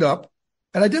 cleaned up,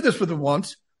 And I did this with him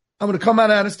once. I'm going to come out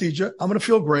of anesthesia. I'm going to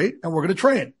feel great, and we're going to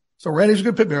train. So Randy's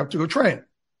going to pick me up to go train.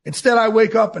 Instead, I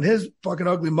wake up, and his fucking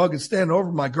ugly mug is standing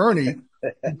over my gurney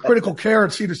in critical care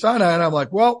at Cedars-Sinai. And I'm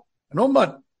like, well, I know I'm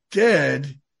not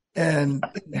dead and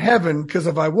in heaven, because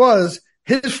if I was,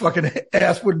 his fucking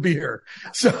ass wouldn't be here.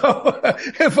 So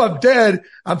if I'm dead,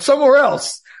 I'm somewhere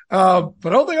else. But I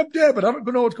don't think I'm dead, but I don't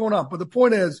know what's going on. But the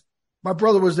point is, my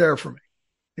brother was there for me.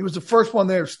 He was the first one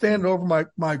there standing over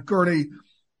my gurney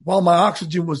while my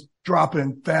oxygen was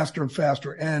dropping faster and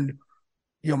faster. And,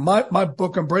 you know, my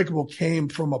book Unbreakable came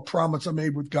from a promise I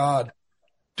made with God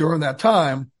during that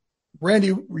time. Randy,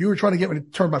 you were trying to get me to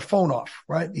turn my phone off,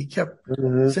 right? He kept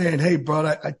saying, hey, bro,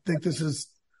 I think this is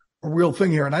a real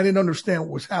thing here. And I didn't understand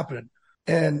what was happening.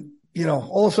 And, you know,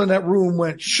 all of a sudden that room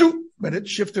went shoot, and it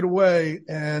shifted away.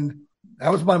 And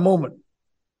that was my moment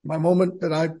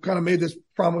that I kind of made this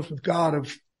promise with God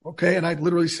of, okay. And I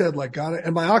literally said, like, God,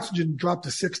 and my oxygen dropped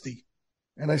to 60.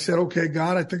 And I said, okay,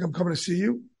 God, I think I'm coming to see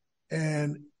you.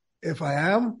 And if I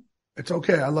am, it's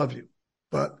okay. I love you.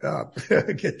 But,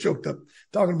 I get choked up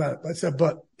talking about it. I said,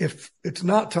 but if it's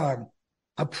not time,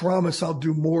 I promise I'll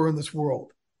do more in this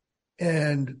world.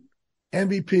 And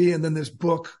MVP, and then this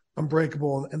book,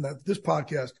 Unbreakable, and this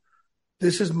podcast,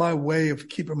 this is my way of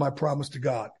keeping my promise to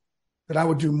God, that I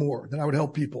would do more, that I would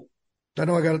help people. I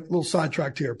know I got a little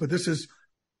sidetracked here, but this is,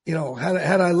 you know,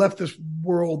 had I left this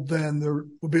world, then there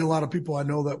would be a lot of people I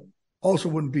know that also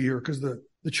wouldn't be here, because the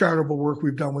charitable work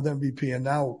we've done with MVP and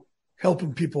now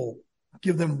helping people,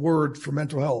 give them word for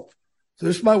mental health. So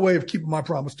this is my way of keeping my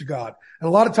promise to God. And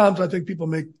a lot of times I think people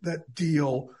make that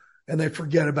deal and they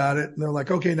forget about it. And they're like,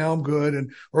 okay, now I'm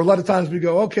good. Or a lot of times we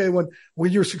go, okay, when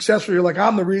you're successful, you're like,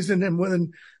 I'm the reason. And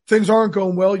when things aren't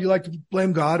going well, you like to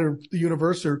blame God or the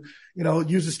universe, or, you know,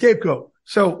 use a scapegoat.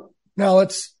 So now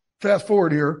let's fast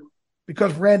forward here,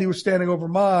 because Randy was standing over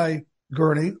my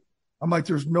gurney. I'm like,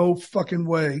 there's no fucking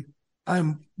way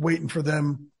I'm waiting for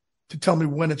them to tell me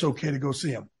when it's okay to go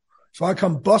see him. So I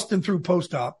come busting through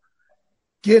post-op,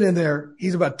 get in there.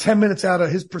 He's about 10 minutes out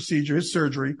of his procedure, his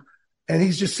surgery. And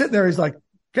he's just sitting there. He's like,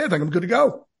 okay, I think I'm good to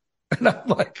go. And I'm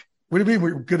like, what do you mean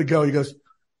we're good to go? He goes,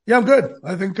 yeah, I'm good.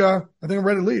 I think I'm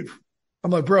ready to leave.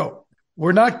 I'm like, bro,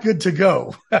 we're not good to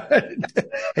go.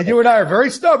 And you and I are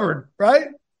very stubborn, right?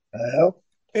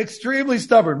 Extremely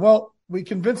stubborn. Well, we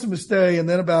convinced him to stay. And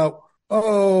then about,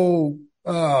 2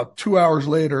 hours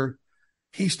later,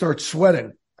 he starts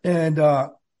sweating. And,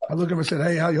 I looked at him and said,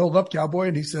 hey, how you holding up, cowboy?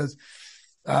 And he says,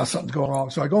 something's going wrong.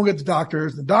 So I go and get the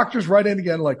doctors. The doctors right in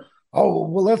again, like, oh,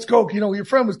 well, let's go. You know, your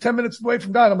friend was 10 minutes away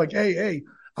from dying. I'm like, hey,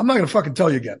 I'm not going to fucking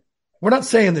tell you again. We're not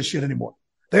saying this shit anymore.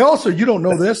 They also, you don't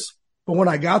know this, but when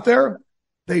I got there,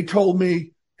 they told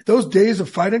me those days of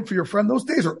fighting for your friend, those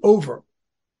days are over.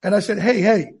 And I said,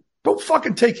 hey, don't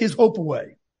fucking take his hope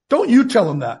away. Don't you tell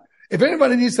him that. If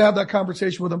anybody needs to have that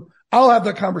conversation with him, I'll have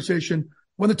that conversation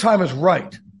when the time is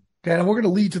right. Okay. And we're going to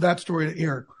lead to that story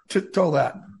here to tell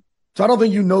that. So I don't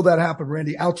think you know that happened,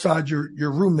 Randy, outside your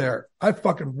room there. I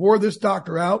fucking wore this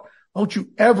doctor out. Don't you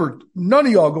ever, none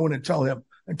of y'all go in and tell him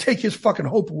and take his fucking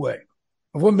hope away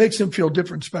of what makes him feel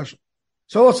different and special.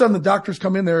 So all of a sudden the doctors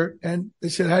come in there and they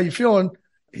said, how you feeling?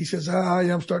 He says, yeah,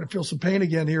 I'm starting to feel some pain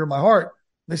again here in my heart.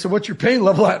 They said, what's your pain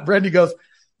level at? Randy goes,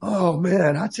 oh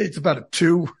man, I'd say it's about a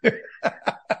 2. This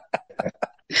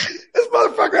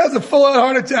motherfucker has a full on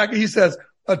heart attack. And he says,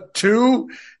 a 2?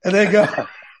 And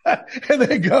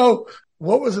they go,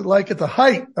 what was it like at the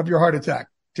height of your heart attack?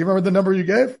 Do you remember the number you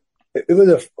gave? It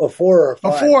was a 4 or a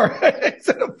 5. A 4. He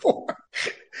said a 4.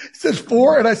 He says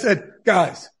 4. And I said,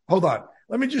 guys, hold on.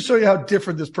 Let me just show you how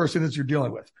different this person is you're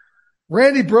dealing with.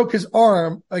 Randy broke his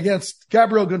arm against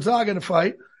Gabriel Gonzaga in a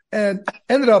fight and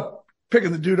ended up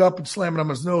picking the dude up and slamming him on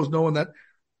his nose, knowing that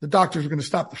the doctors were going to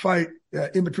stop the fight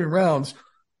in between rounds.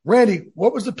 Randy,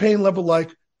 what was the pain level like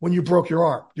when you broke your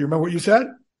arm? Do you remember what you said?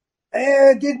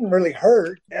 It didn't really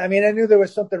hurt. I mean, I knew there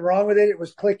was something wrong with it. It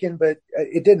was clicking, but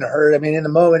it didn't hurt. I mean, in the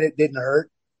moment, it didn't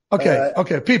hurt.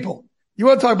 Okay. People, you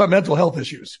want to talk about mental health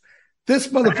issues. This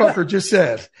motherfucker just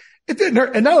said it didn't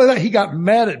hurt. And not only that, he got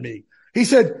mad at me. He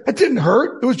said, it didn't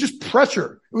hurt. It was just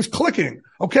pressure. It was clicking.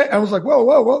 Okay. I was like,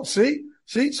 whoa. See?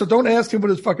 So don't ask him what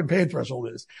his fucking pain threshold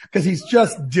is, because he's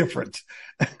just different.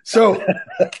 So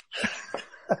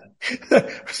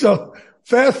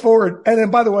fast forward. And then,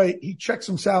 by the way, he checks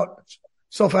himself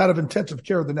out of intensive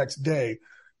care the next day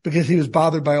because he was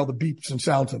bothered by all the beeps and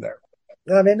sounds in there.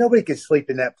 No, I mean, nobody could sleep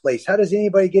in that place. How does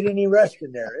anybody get any rest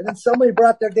in there? And then somebody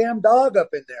brought their damn dog up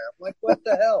in there. I'm like, what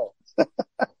the hell?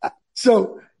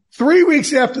 So 3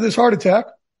 weeks after this heart attack,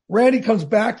 Randy comes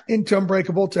back into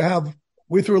Unbreakable to have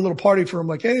we threw a little party for him,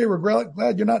 like, hey, we're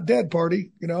glad you're not dead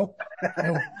party, you know.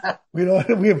 And we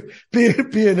have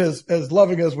being as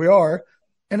loving as we are.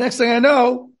 And next thing I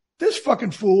know, this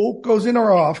fucking fool goes into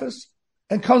our office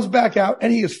and comes back out,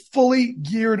 and he is fully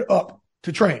geared up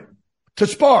to train, to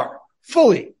spar,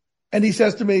 fully. And he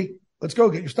says to me, let's go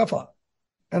get your stuff on.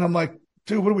 And I'm like,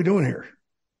 dude, what are we doing here?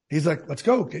 He's like, let's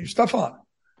go get your stuff on.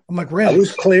 I'm like, Randy. I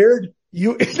was cleared.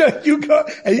 You go,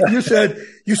 and you said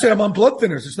I'm on blood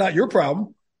thinners. It's not your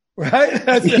problem. Right?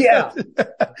 Yeah.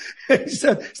 He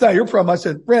said, it's not your problem. I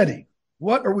said, Randy,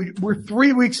 we're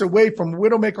 3 weeks away from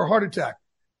Widowmaker heart attack.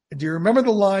 And do you remember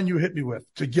the line you hit me with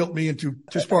to guilt me into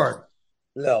sparring?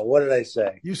 No, what did I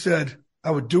say? You said,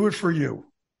 I would do it for you.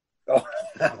 Oh.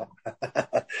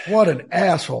 What an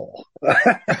asshole.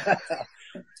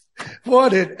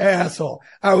 What an asshole.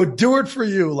 I would do it for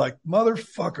you, like,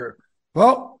 motherfucker.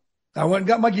 Well, I went and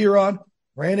got my gear on.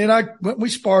 Randy and I we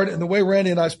sparred, and the way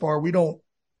Randy and I spar,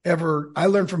 I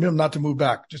learned from him not to move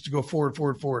back, just to go forward.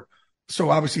 So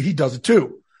obviously he does it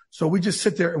too. So we just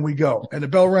sit there and we go. And the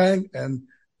bell rang and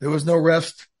there was no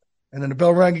rest. And then the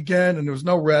bell rang again and there was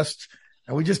no rest.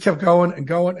 And we just kept going and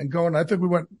going and going. I think we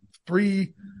went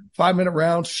 3 5-minute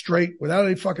rounds straight without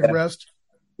any fucking rest.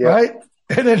 Yeah. Right?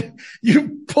 And then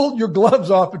you pulled your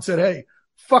gloves off and said, hey,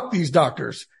 fuck these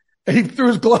doctors. And he threw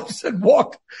his gloves and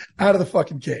walked out of the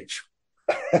fucking cage.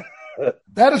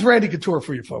 That is Randy Couture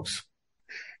for you folks.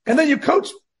 And then you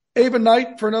coached Ava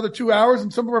Knight for another 2 hours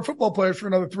and some of our football players for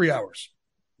another 3 hours.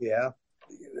 Yeah.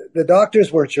 The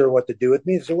doctors weren't sure what to do with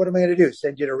me. So what am I going to do?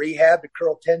 Send you to rehab to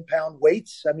curl 10-pound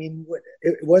weights? I mean,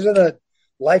 it wasn't a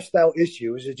lifestyle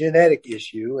issue. It was a genetic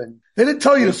issue. And they didn't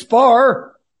tell you to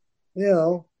spar. You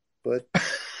know, but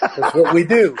that's what we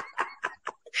do.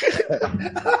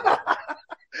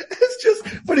 It's just,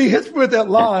 but he hits me with that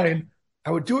line,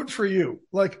 I would do it for you.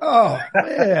 Like, oh,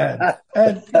 man.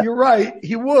 And you're right.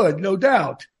 He would, no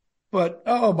doubt. But,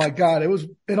 oh, my God, it was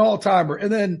an all-timer.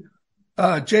 And then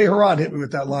Jay Haran hit me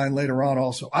with that line later on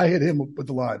also. I hit him with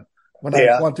the line when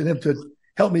I wanted him to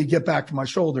help me get back to my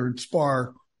shoulder and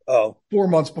spar 4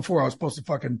 months before I was supposed to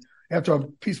fucking after a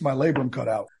piece of my labrum cut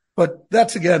out. But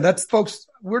that's folks,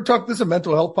 this is a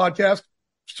mental health podcast.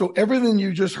 So everything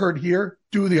you just heard here,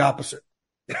 do the opposite.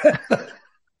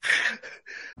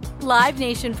 Live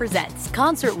Nation presents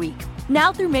Concert Week.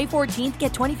 Now through May 14th,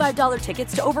 get $25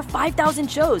 tickets to over 5,000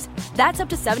 shows. That's up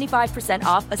to 75%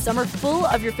 off a summer full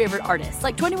of your favorite artists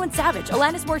like 21 Savage,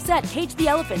 Alanis Morissette, Cage the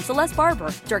Elephant, Celeste Barber,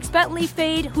 Dierks Bentley,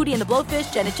 Fade, Hootie and the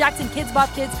Blowfish, Janet Jackson, Kidz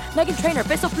Bop Kids, Meghan Trainor,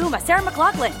 Peso Pluma, Sarah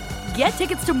McLachlan. Get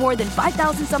tickets to more than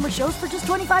 5,000 summer shows for just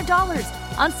 $25.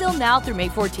 Until now through May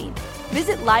 14th.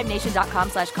 Visit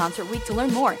LiveNation.com/Concert Week to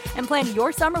learn more and plan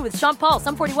your summer with Sean Paul,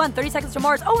 Sum 41, 30 Seconds to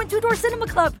Mars, and Two Door Cinema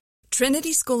Club.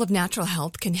 Trinity School of Natural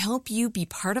Health can help you be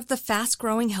part of the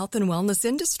fast-growing health and wellness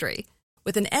industry.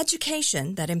 With an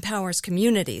education that empowers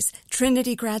communities,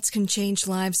 Trinity grads can change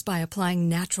lives by applying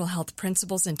natural health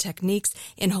principles and techniques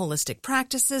in holistic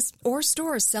practices or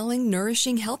stores selling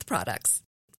nourishing health products.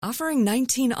 Offering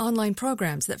 19 online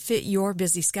programs that fit your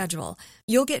busy schedule,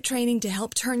 you'll get training to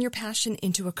help turn your passion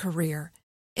into a career.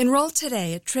 Enroll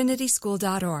today at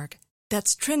trinityschool.org.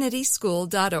 That's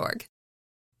trinityschool.org.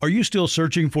 Are you still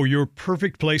searching for your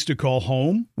perfect place to call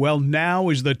home? Well, now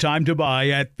is the time to buy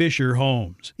at Fisher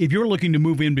Homes. If you're looking to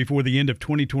move in before the end of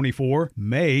 2024,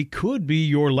 May could be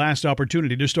your last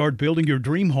opportunity to start building your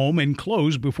dream home and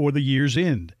close before the year's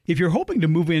end. If you're hoping to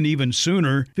move in even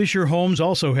sooner, Fisher Homes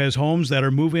also has homes that are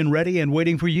move-in ready and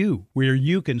waiting for you, where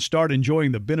you can start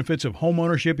enjoying the benefits of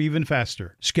homeownership even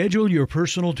faster. Schedule your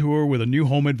personal tour with a new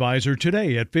home advisor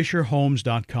today at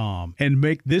FisherHomes.com and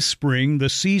make this spring the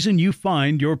season you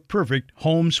find your perfect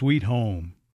home sweet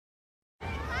home.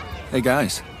 Hey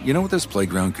guys, you know what this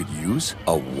playground could use?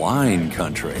 A wine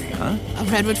country, huh? A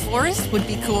redwood forest would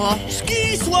be cool.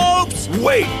 Ski slopes!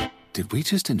 Wait! Did we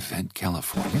just invent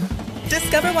California?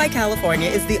 Discover why California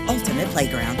is the ultimate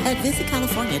playground at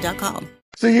visitcalifornia.com.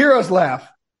 So you hear us laugh.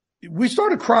 We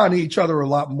started crying to each other a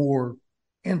lot more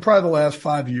in probably the last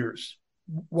 5 years.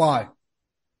 Why?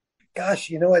 Gosh,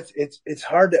 you know, it's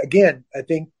hard to, again, I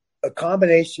think a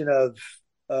combination of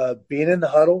being in the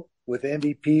huddle with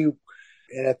MVP.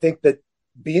 And I think that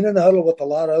being in the huddle with a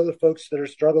lot of other folks that are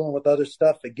struggling with other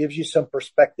stuff, it gives you some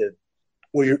perspective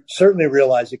where you certainly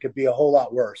realize it could be a whole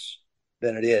lot worse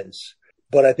than it is.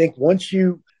 But I think once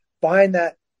you find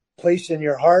that place in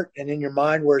your heart and in your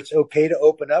mind where it's okay to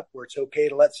open up, where it's okay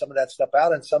to let some of that stuff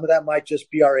out, and some of that might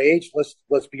just be our age.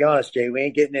 Let's be honest, Jay, we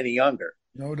ain't getting any younger.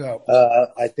 No doubt.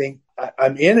 I think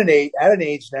I'm at an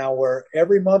age now where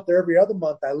every month or every other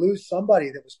month I lose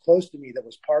somebody that was close to me, that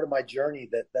was part of my journey,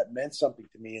 that meant something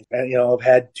to me. And I've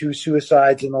had 2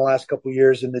 suicides in the last couple of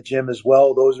years in the gym as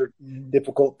well. Those are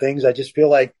difficult things. I just feel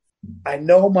like I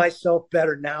know myself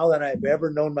better now than I've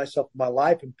ever known myself in my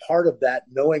life. And part of that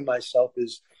knowing myself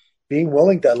is being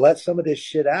willing to let some of this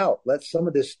shit out, let some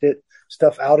of this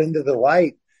stuff out into the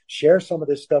light, share some of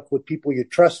this stuff with people you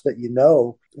trust that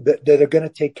that are going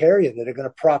to take care of you, that are going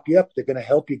to prop you up, they're going to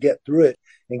help you get through it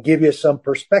and give you some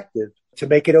perspective to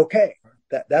make it okay.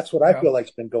 That's what I feel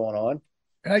like's been going on.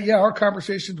 Our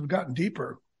conversations have gotten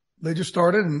deeper. They just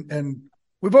started, and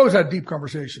we've always had deep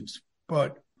conversations,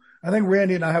 but I think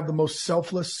Randy and I have the most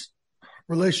selfless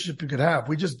relationship you could have.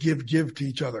 We just give to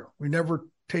each other. We never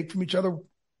take from each other, but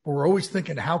we're always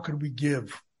thinking, how could we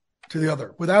give to the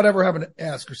other without ever having to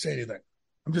ask or say anything?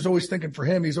 I'm just always thinking for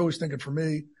him. He's always thinking for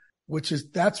me,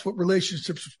 that's what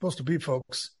relationships are supposed to be,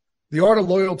 folks. The art of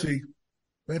loyalty,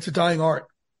 it's a dying art.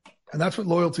 And that's what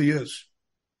loyalty is.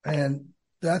 And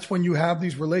that's when you have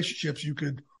these relationships, you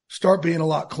could start being a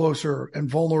lot closer and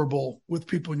vulnerable with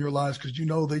people in your lives because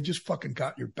they just fucking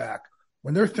got your back.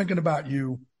 When they're thinking about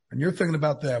you and you're thinking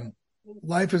about them,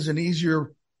 life is an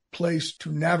easier place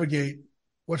to navigate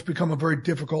what's become a very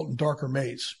difficult and darker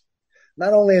maze.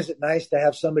 Not only is it nice to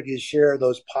have somebody to share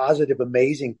those positive,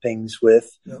 amazing things with,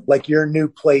 like your new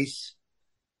place,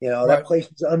 that place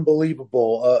is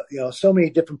unbelievable. So many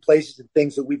different places and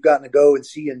things that we've gotten to go and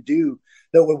see and do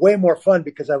that were way more fun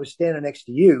because I was standing next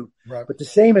to you. Right. But the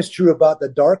same is true about the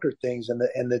darker things and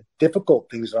the difficult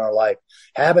things in our life.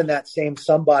 Having that same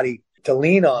somebody to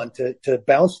lean on, to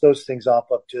bounce those things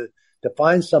off of, to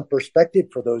find some perspective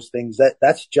for those things,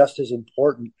 that's just as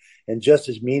important and just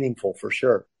as meaningful for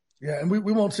sure. Yeah, and we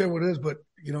won't say what it is, but,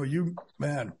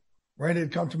 Randy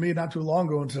had come to me not too long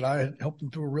ago and said I had helped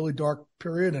him through a really dark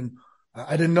period, and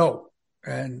I didn't know.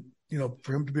 And,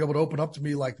 for him to be able to open up to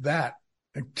me like that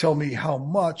and tell me how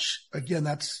much, again,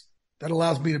 that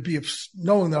allows me to be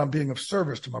knowing that I'm being of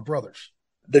service to my brothers.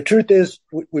 The truth is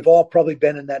we've all probably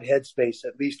been in that headspace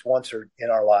at least once or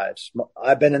in our lives.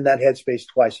 I've been in that headspace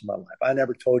twice in my life. I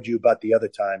never told you about the other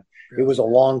time. Yeah. It was a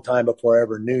long time before I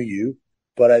ever knew you,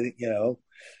 but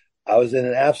I was in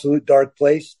an absolute dark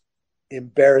place,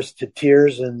 embarrassed to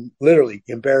tears and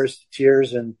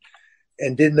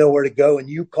didn't know where to go. And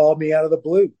you called me out of the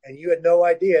blue and you had no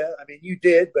idea. I mean, you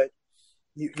did, but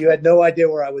you had no idea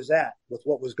where I was at with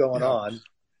what was going on.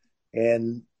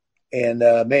 And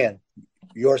man,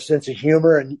 your sense of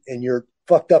humor and your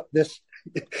fucked upness,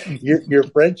 your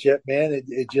friendship, man,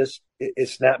 it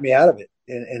snapped me out of it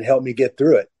and helped me get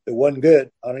through it. It wasn't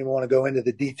good. I don't even want to go into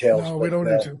the details. No, we don't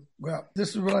need to. Well, this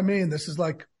is what I mean. This is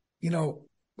like,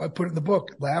 I put it in the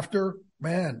book, laughter,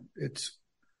 man, it's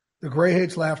the gray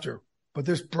hates laughter, but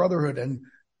this brotherhood, and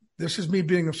this is me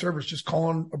being of service, just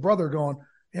calling a brother going,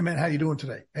 hey man, how you doing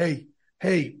today? Hey,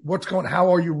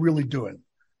 how are you really doing?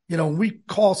 We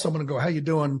call someone and go, how you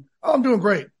doing? Oh, I'm doing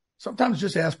great. Sometimes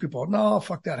just ask people, no,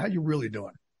 fuck that. How you really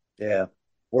doing? Yeah.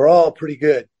 We're all pretty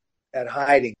good at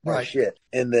hiding our shit.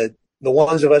 And the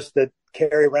ones of us that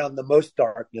carry around the most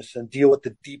darkness and deal with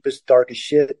the deepest, darkest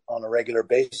shit on a regular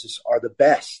basis are the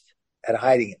best at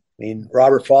hiding it. I mean,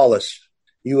 Robert Follis,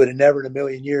 you would have never in a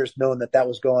million years known that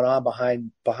was going on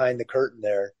behind the curtain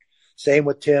there. Same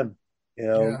with Tim,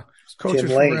 Coaches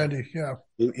Tim Lane. For Randy, yeah.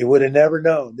 You would have never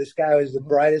known. This guy was the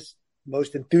brightest,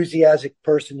 most enthusiastic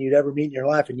person you'd ever meet in your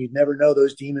life, and you'd never know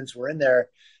those demons were in there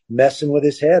messing with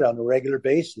his head on a regular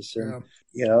basis. And,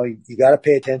 you got to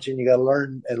pay attention. You got to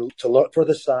learn to look for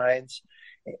the signs,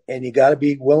 and you got to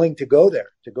be willing to go there,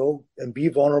 to go and be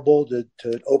vulnerable,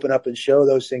 to open up and show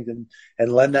those things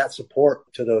and lend that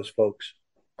support to those folks.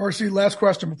 RC, last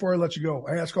question before I let you go.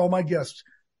 I ask all my guests,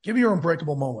 give me your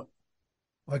unbreakable moment.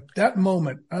 Like that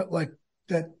moment, like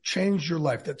that changed your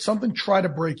life, that something tried to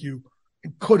break you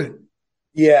and couldn't.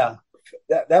 Yeah.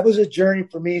 That was a journey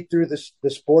for me through the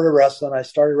sport of wrestling. I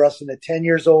started wrestling at 10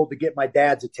 years old to get my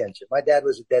dad's attention. My dad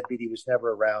was a deadbeat. He was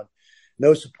never around.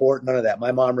 No support, none of that.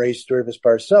 My mom raised three of us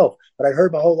by herself. But I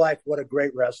heard my whole life what a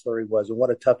great wrestler he was and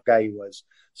what a tough guy he was.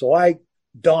 So I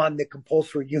donned the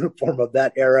compulsory uniform of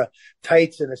that era,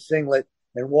 tights and a singlet,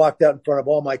 and walked out in front of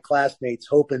all my classmates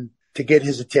hoping to get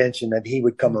his attention that he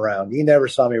would come around. He never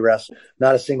saw me wrestle,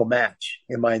 not a single match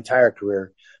in my entire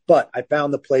career. But I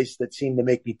found the place that seemed to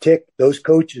make me tick. Those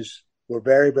coaches were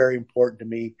very, very important to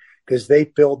me because they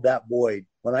filled that void.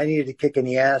 When I needed a kick in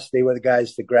the ass, they were the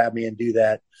guys to grab me and do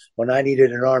that. When I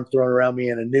needed an arm thrown around me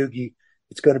in a noogie,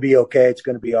 it's going to be okay. It's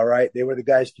going to be all right. They were the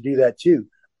guys to do that too.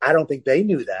 I don't think they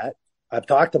knew that. I've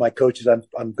talked to my coaches.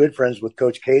 I'm good friends with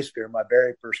Coach K-Spear, my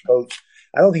very first coach.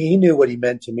 I don't think he knew what he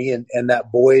meant to me and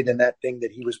that void and that thing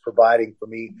that he was providing for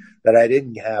me that I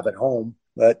didn't have at home.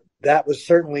 But that was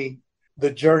certainly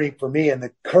the journey for me, and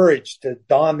the courage to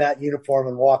don that uniform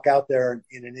and walk out there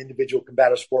in an individual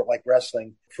combative sport like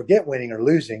wrestling. Forget winning or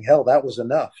losing. Hell, that was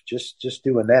enough. Just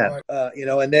doing that,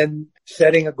 and then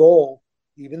setting a goal.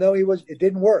 Even though it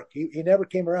didn't work. He never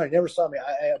came around. He never saw me.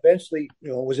 I eventually,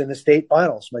 was in the state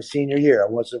finals my senior year. I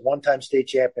was a one-time state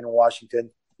champion in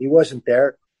Washington. He wasn't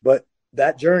there, but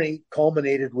that journey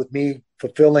culminated with me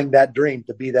fulfilling that dream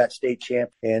to be that state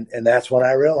champion. And that's when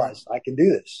I realized I can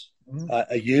do this.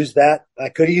 Mm-hmm. I used that. I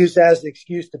could have used that as an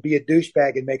excuse to be a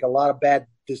douchebag and make a lot of bad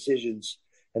decisions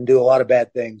and do a lot of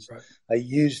bad things. Right. I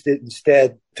used it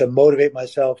instead to motivate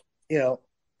myself,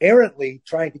 errantly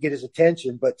trying to get his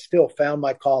attention, but still found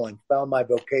my calling, found my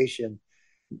vocation,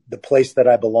 the place that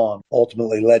I belong,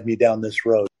 ultimately led me down this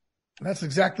road. And that's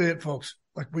exactly it, folks.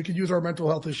 Like, we could use our mental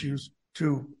health issues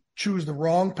to choose the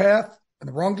wrong path and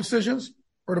the wrong decisions,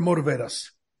 or to motivate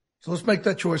us. So let's make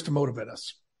that choice to motivate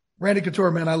us. Randy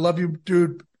Couture, man, I love you,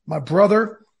 dude. My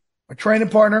brother, my training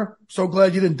partner. So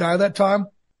glad you didn't die that time.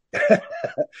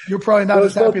 You're probably not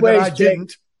as happy that I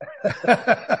didn't.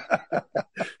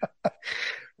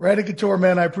 Randy Couture,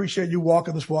 man, I appreciate you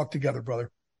walking this walk together,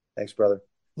 brother. Thanks, brother.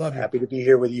 Love you. Happy to be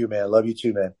here with you, man. Love you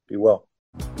too, man. Be well.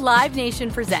 Live Nation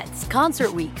presents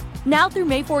Concert Week. Now through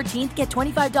May 14th, get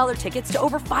 $25 tickets to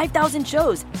over 5,000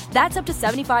 shows. That's up to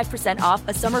 75% off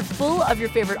a summer full of your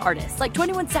favorite artists like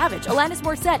 21 Savage, Alanis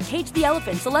Morissette, Cage the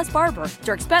Elephant, Celeste Barber,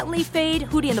 Dierks Bentley, Fade,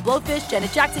 Hootie and the Blowfish,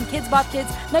 Janet Jackson, Kidz Bop Kids,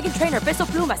 Meghan Trainor, Peso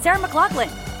Pluma, Sarah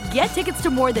McLachlan. Get tickets to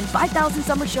more than 5,000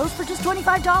 summer shows for just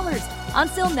 $25.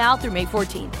 Until now through May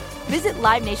 14th. Visit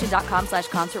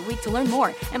LiveNation.com/Concert Week to learn more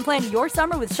and plan your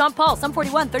summer with Sean Paul, Sum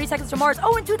 41, 30 Seconds to Mars,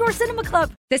 and Two Door Cinema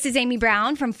Club. This is Amy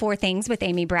Brown from 4 Things with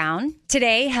Amy Brown.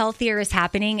 Today, healthier is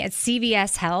happening at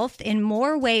CVS Health in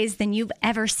more ways than you've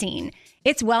ever seen.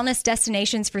 It's wellness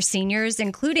destinations for seniors,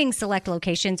 including select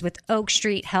locations with Oak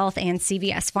Street Health and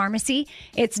CVS Pharmacy.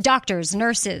 It's doctors,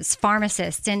 nurses,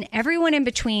 pharmacists, and everyone in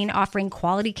between offering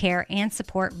quality care and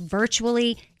support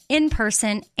virtually, in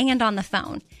person, and on the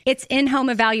phone. It's in-home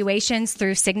evaluations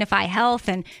through Signify Health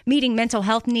and meeting mental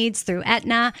health needs through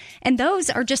Aetna. And those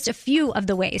are just a few of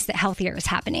the ways that healthier is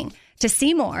happening. To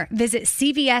see more, visit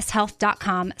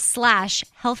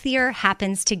cvshealth.com/healthier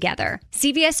happens together.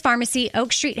 CVS Pharmacy,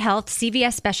 Oak Street Health,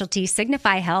 CVS Specialty,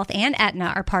 Signify Health, and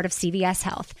Aetna are part of CVS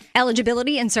Health.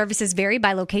 Eligibility and services vary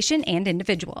by location and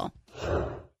individual.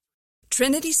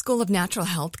 Trinity School of Natural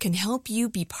Health can help you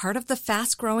be part of the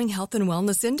fast-growing health and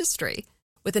wellness industry.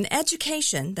 With an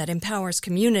education that empowers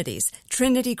communities,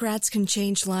 Trinity grads can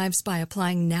change lives by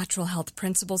applying natural health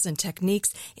principles and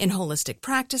techniques in holistic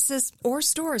practices or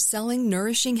stores selling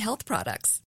nourishing health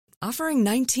products. Offering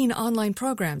 19 online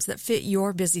programs that fit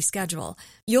your busy schedule,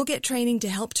 you'll get training to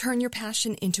help turn your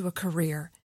passion into a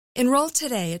career. Enroll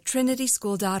today at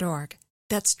trinityschool.org.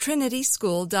 That's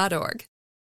trinityschool.org.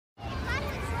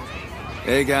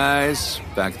 Hey guys,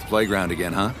 back at the playground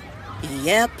again, huh?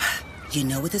 Yep. You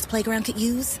know what this playground could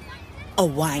use? A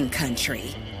wine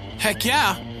country. Heck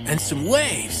yeah, and some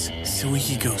waves so we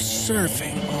could go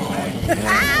surfing. Oh,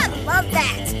 yeah. Love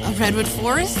that. A redwood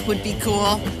forest would be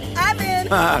cool. I'm in.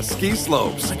 Ski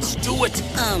slopes. Let's do it.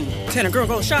 Can a girl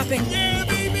go shopping? Yeah,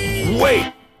 baby.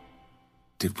 Wait!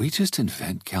 Did we just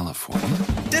invent California?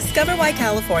 Discover why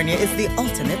California is the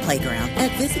ultimate playground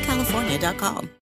at visitcalifornia.com.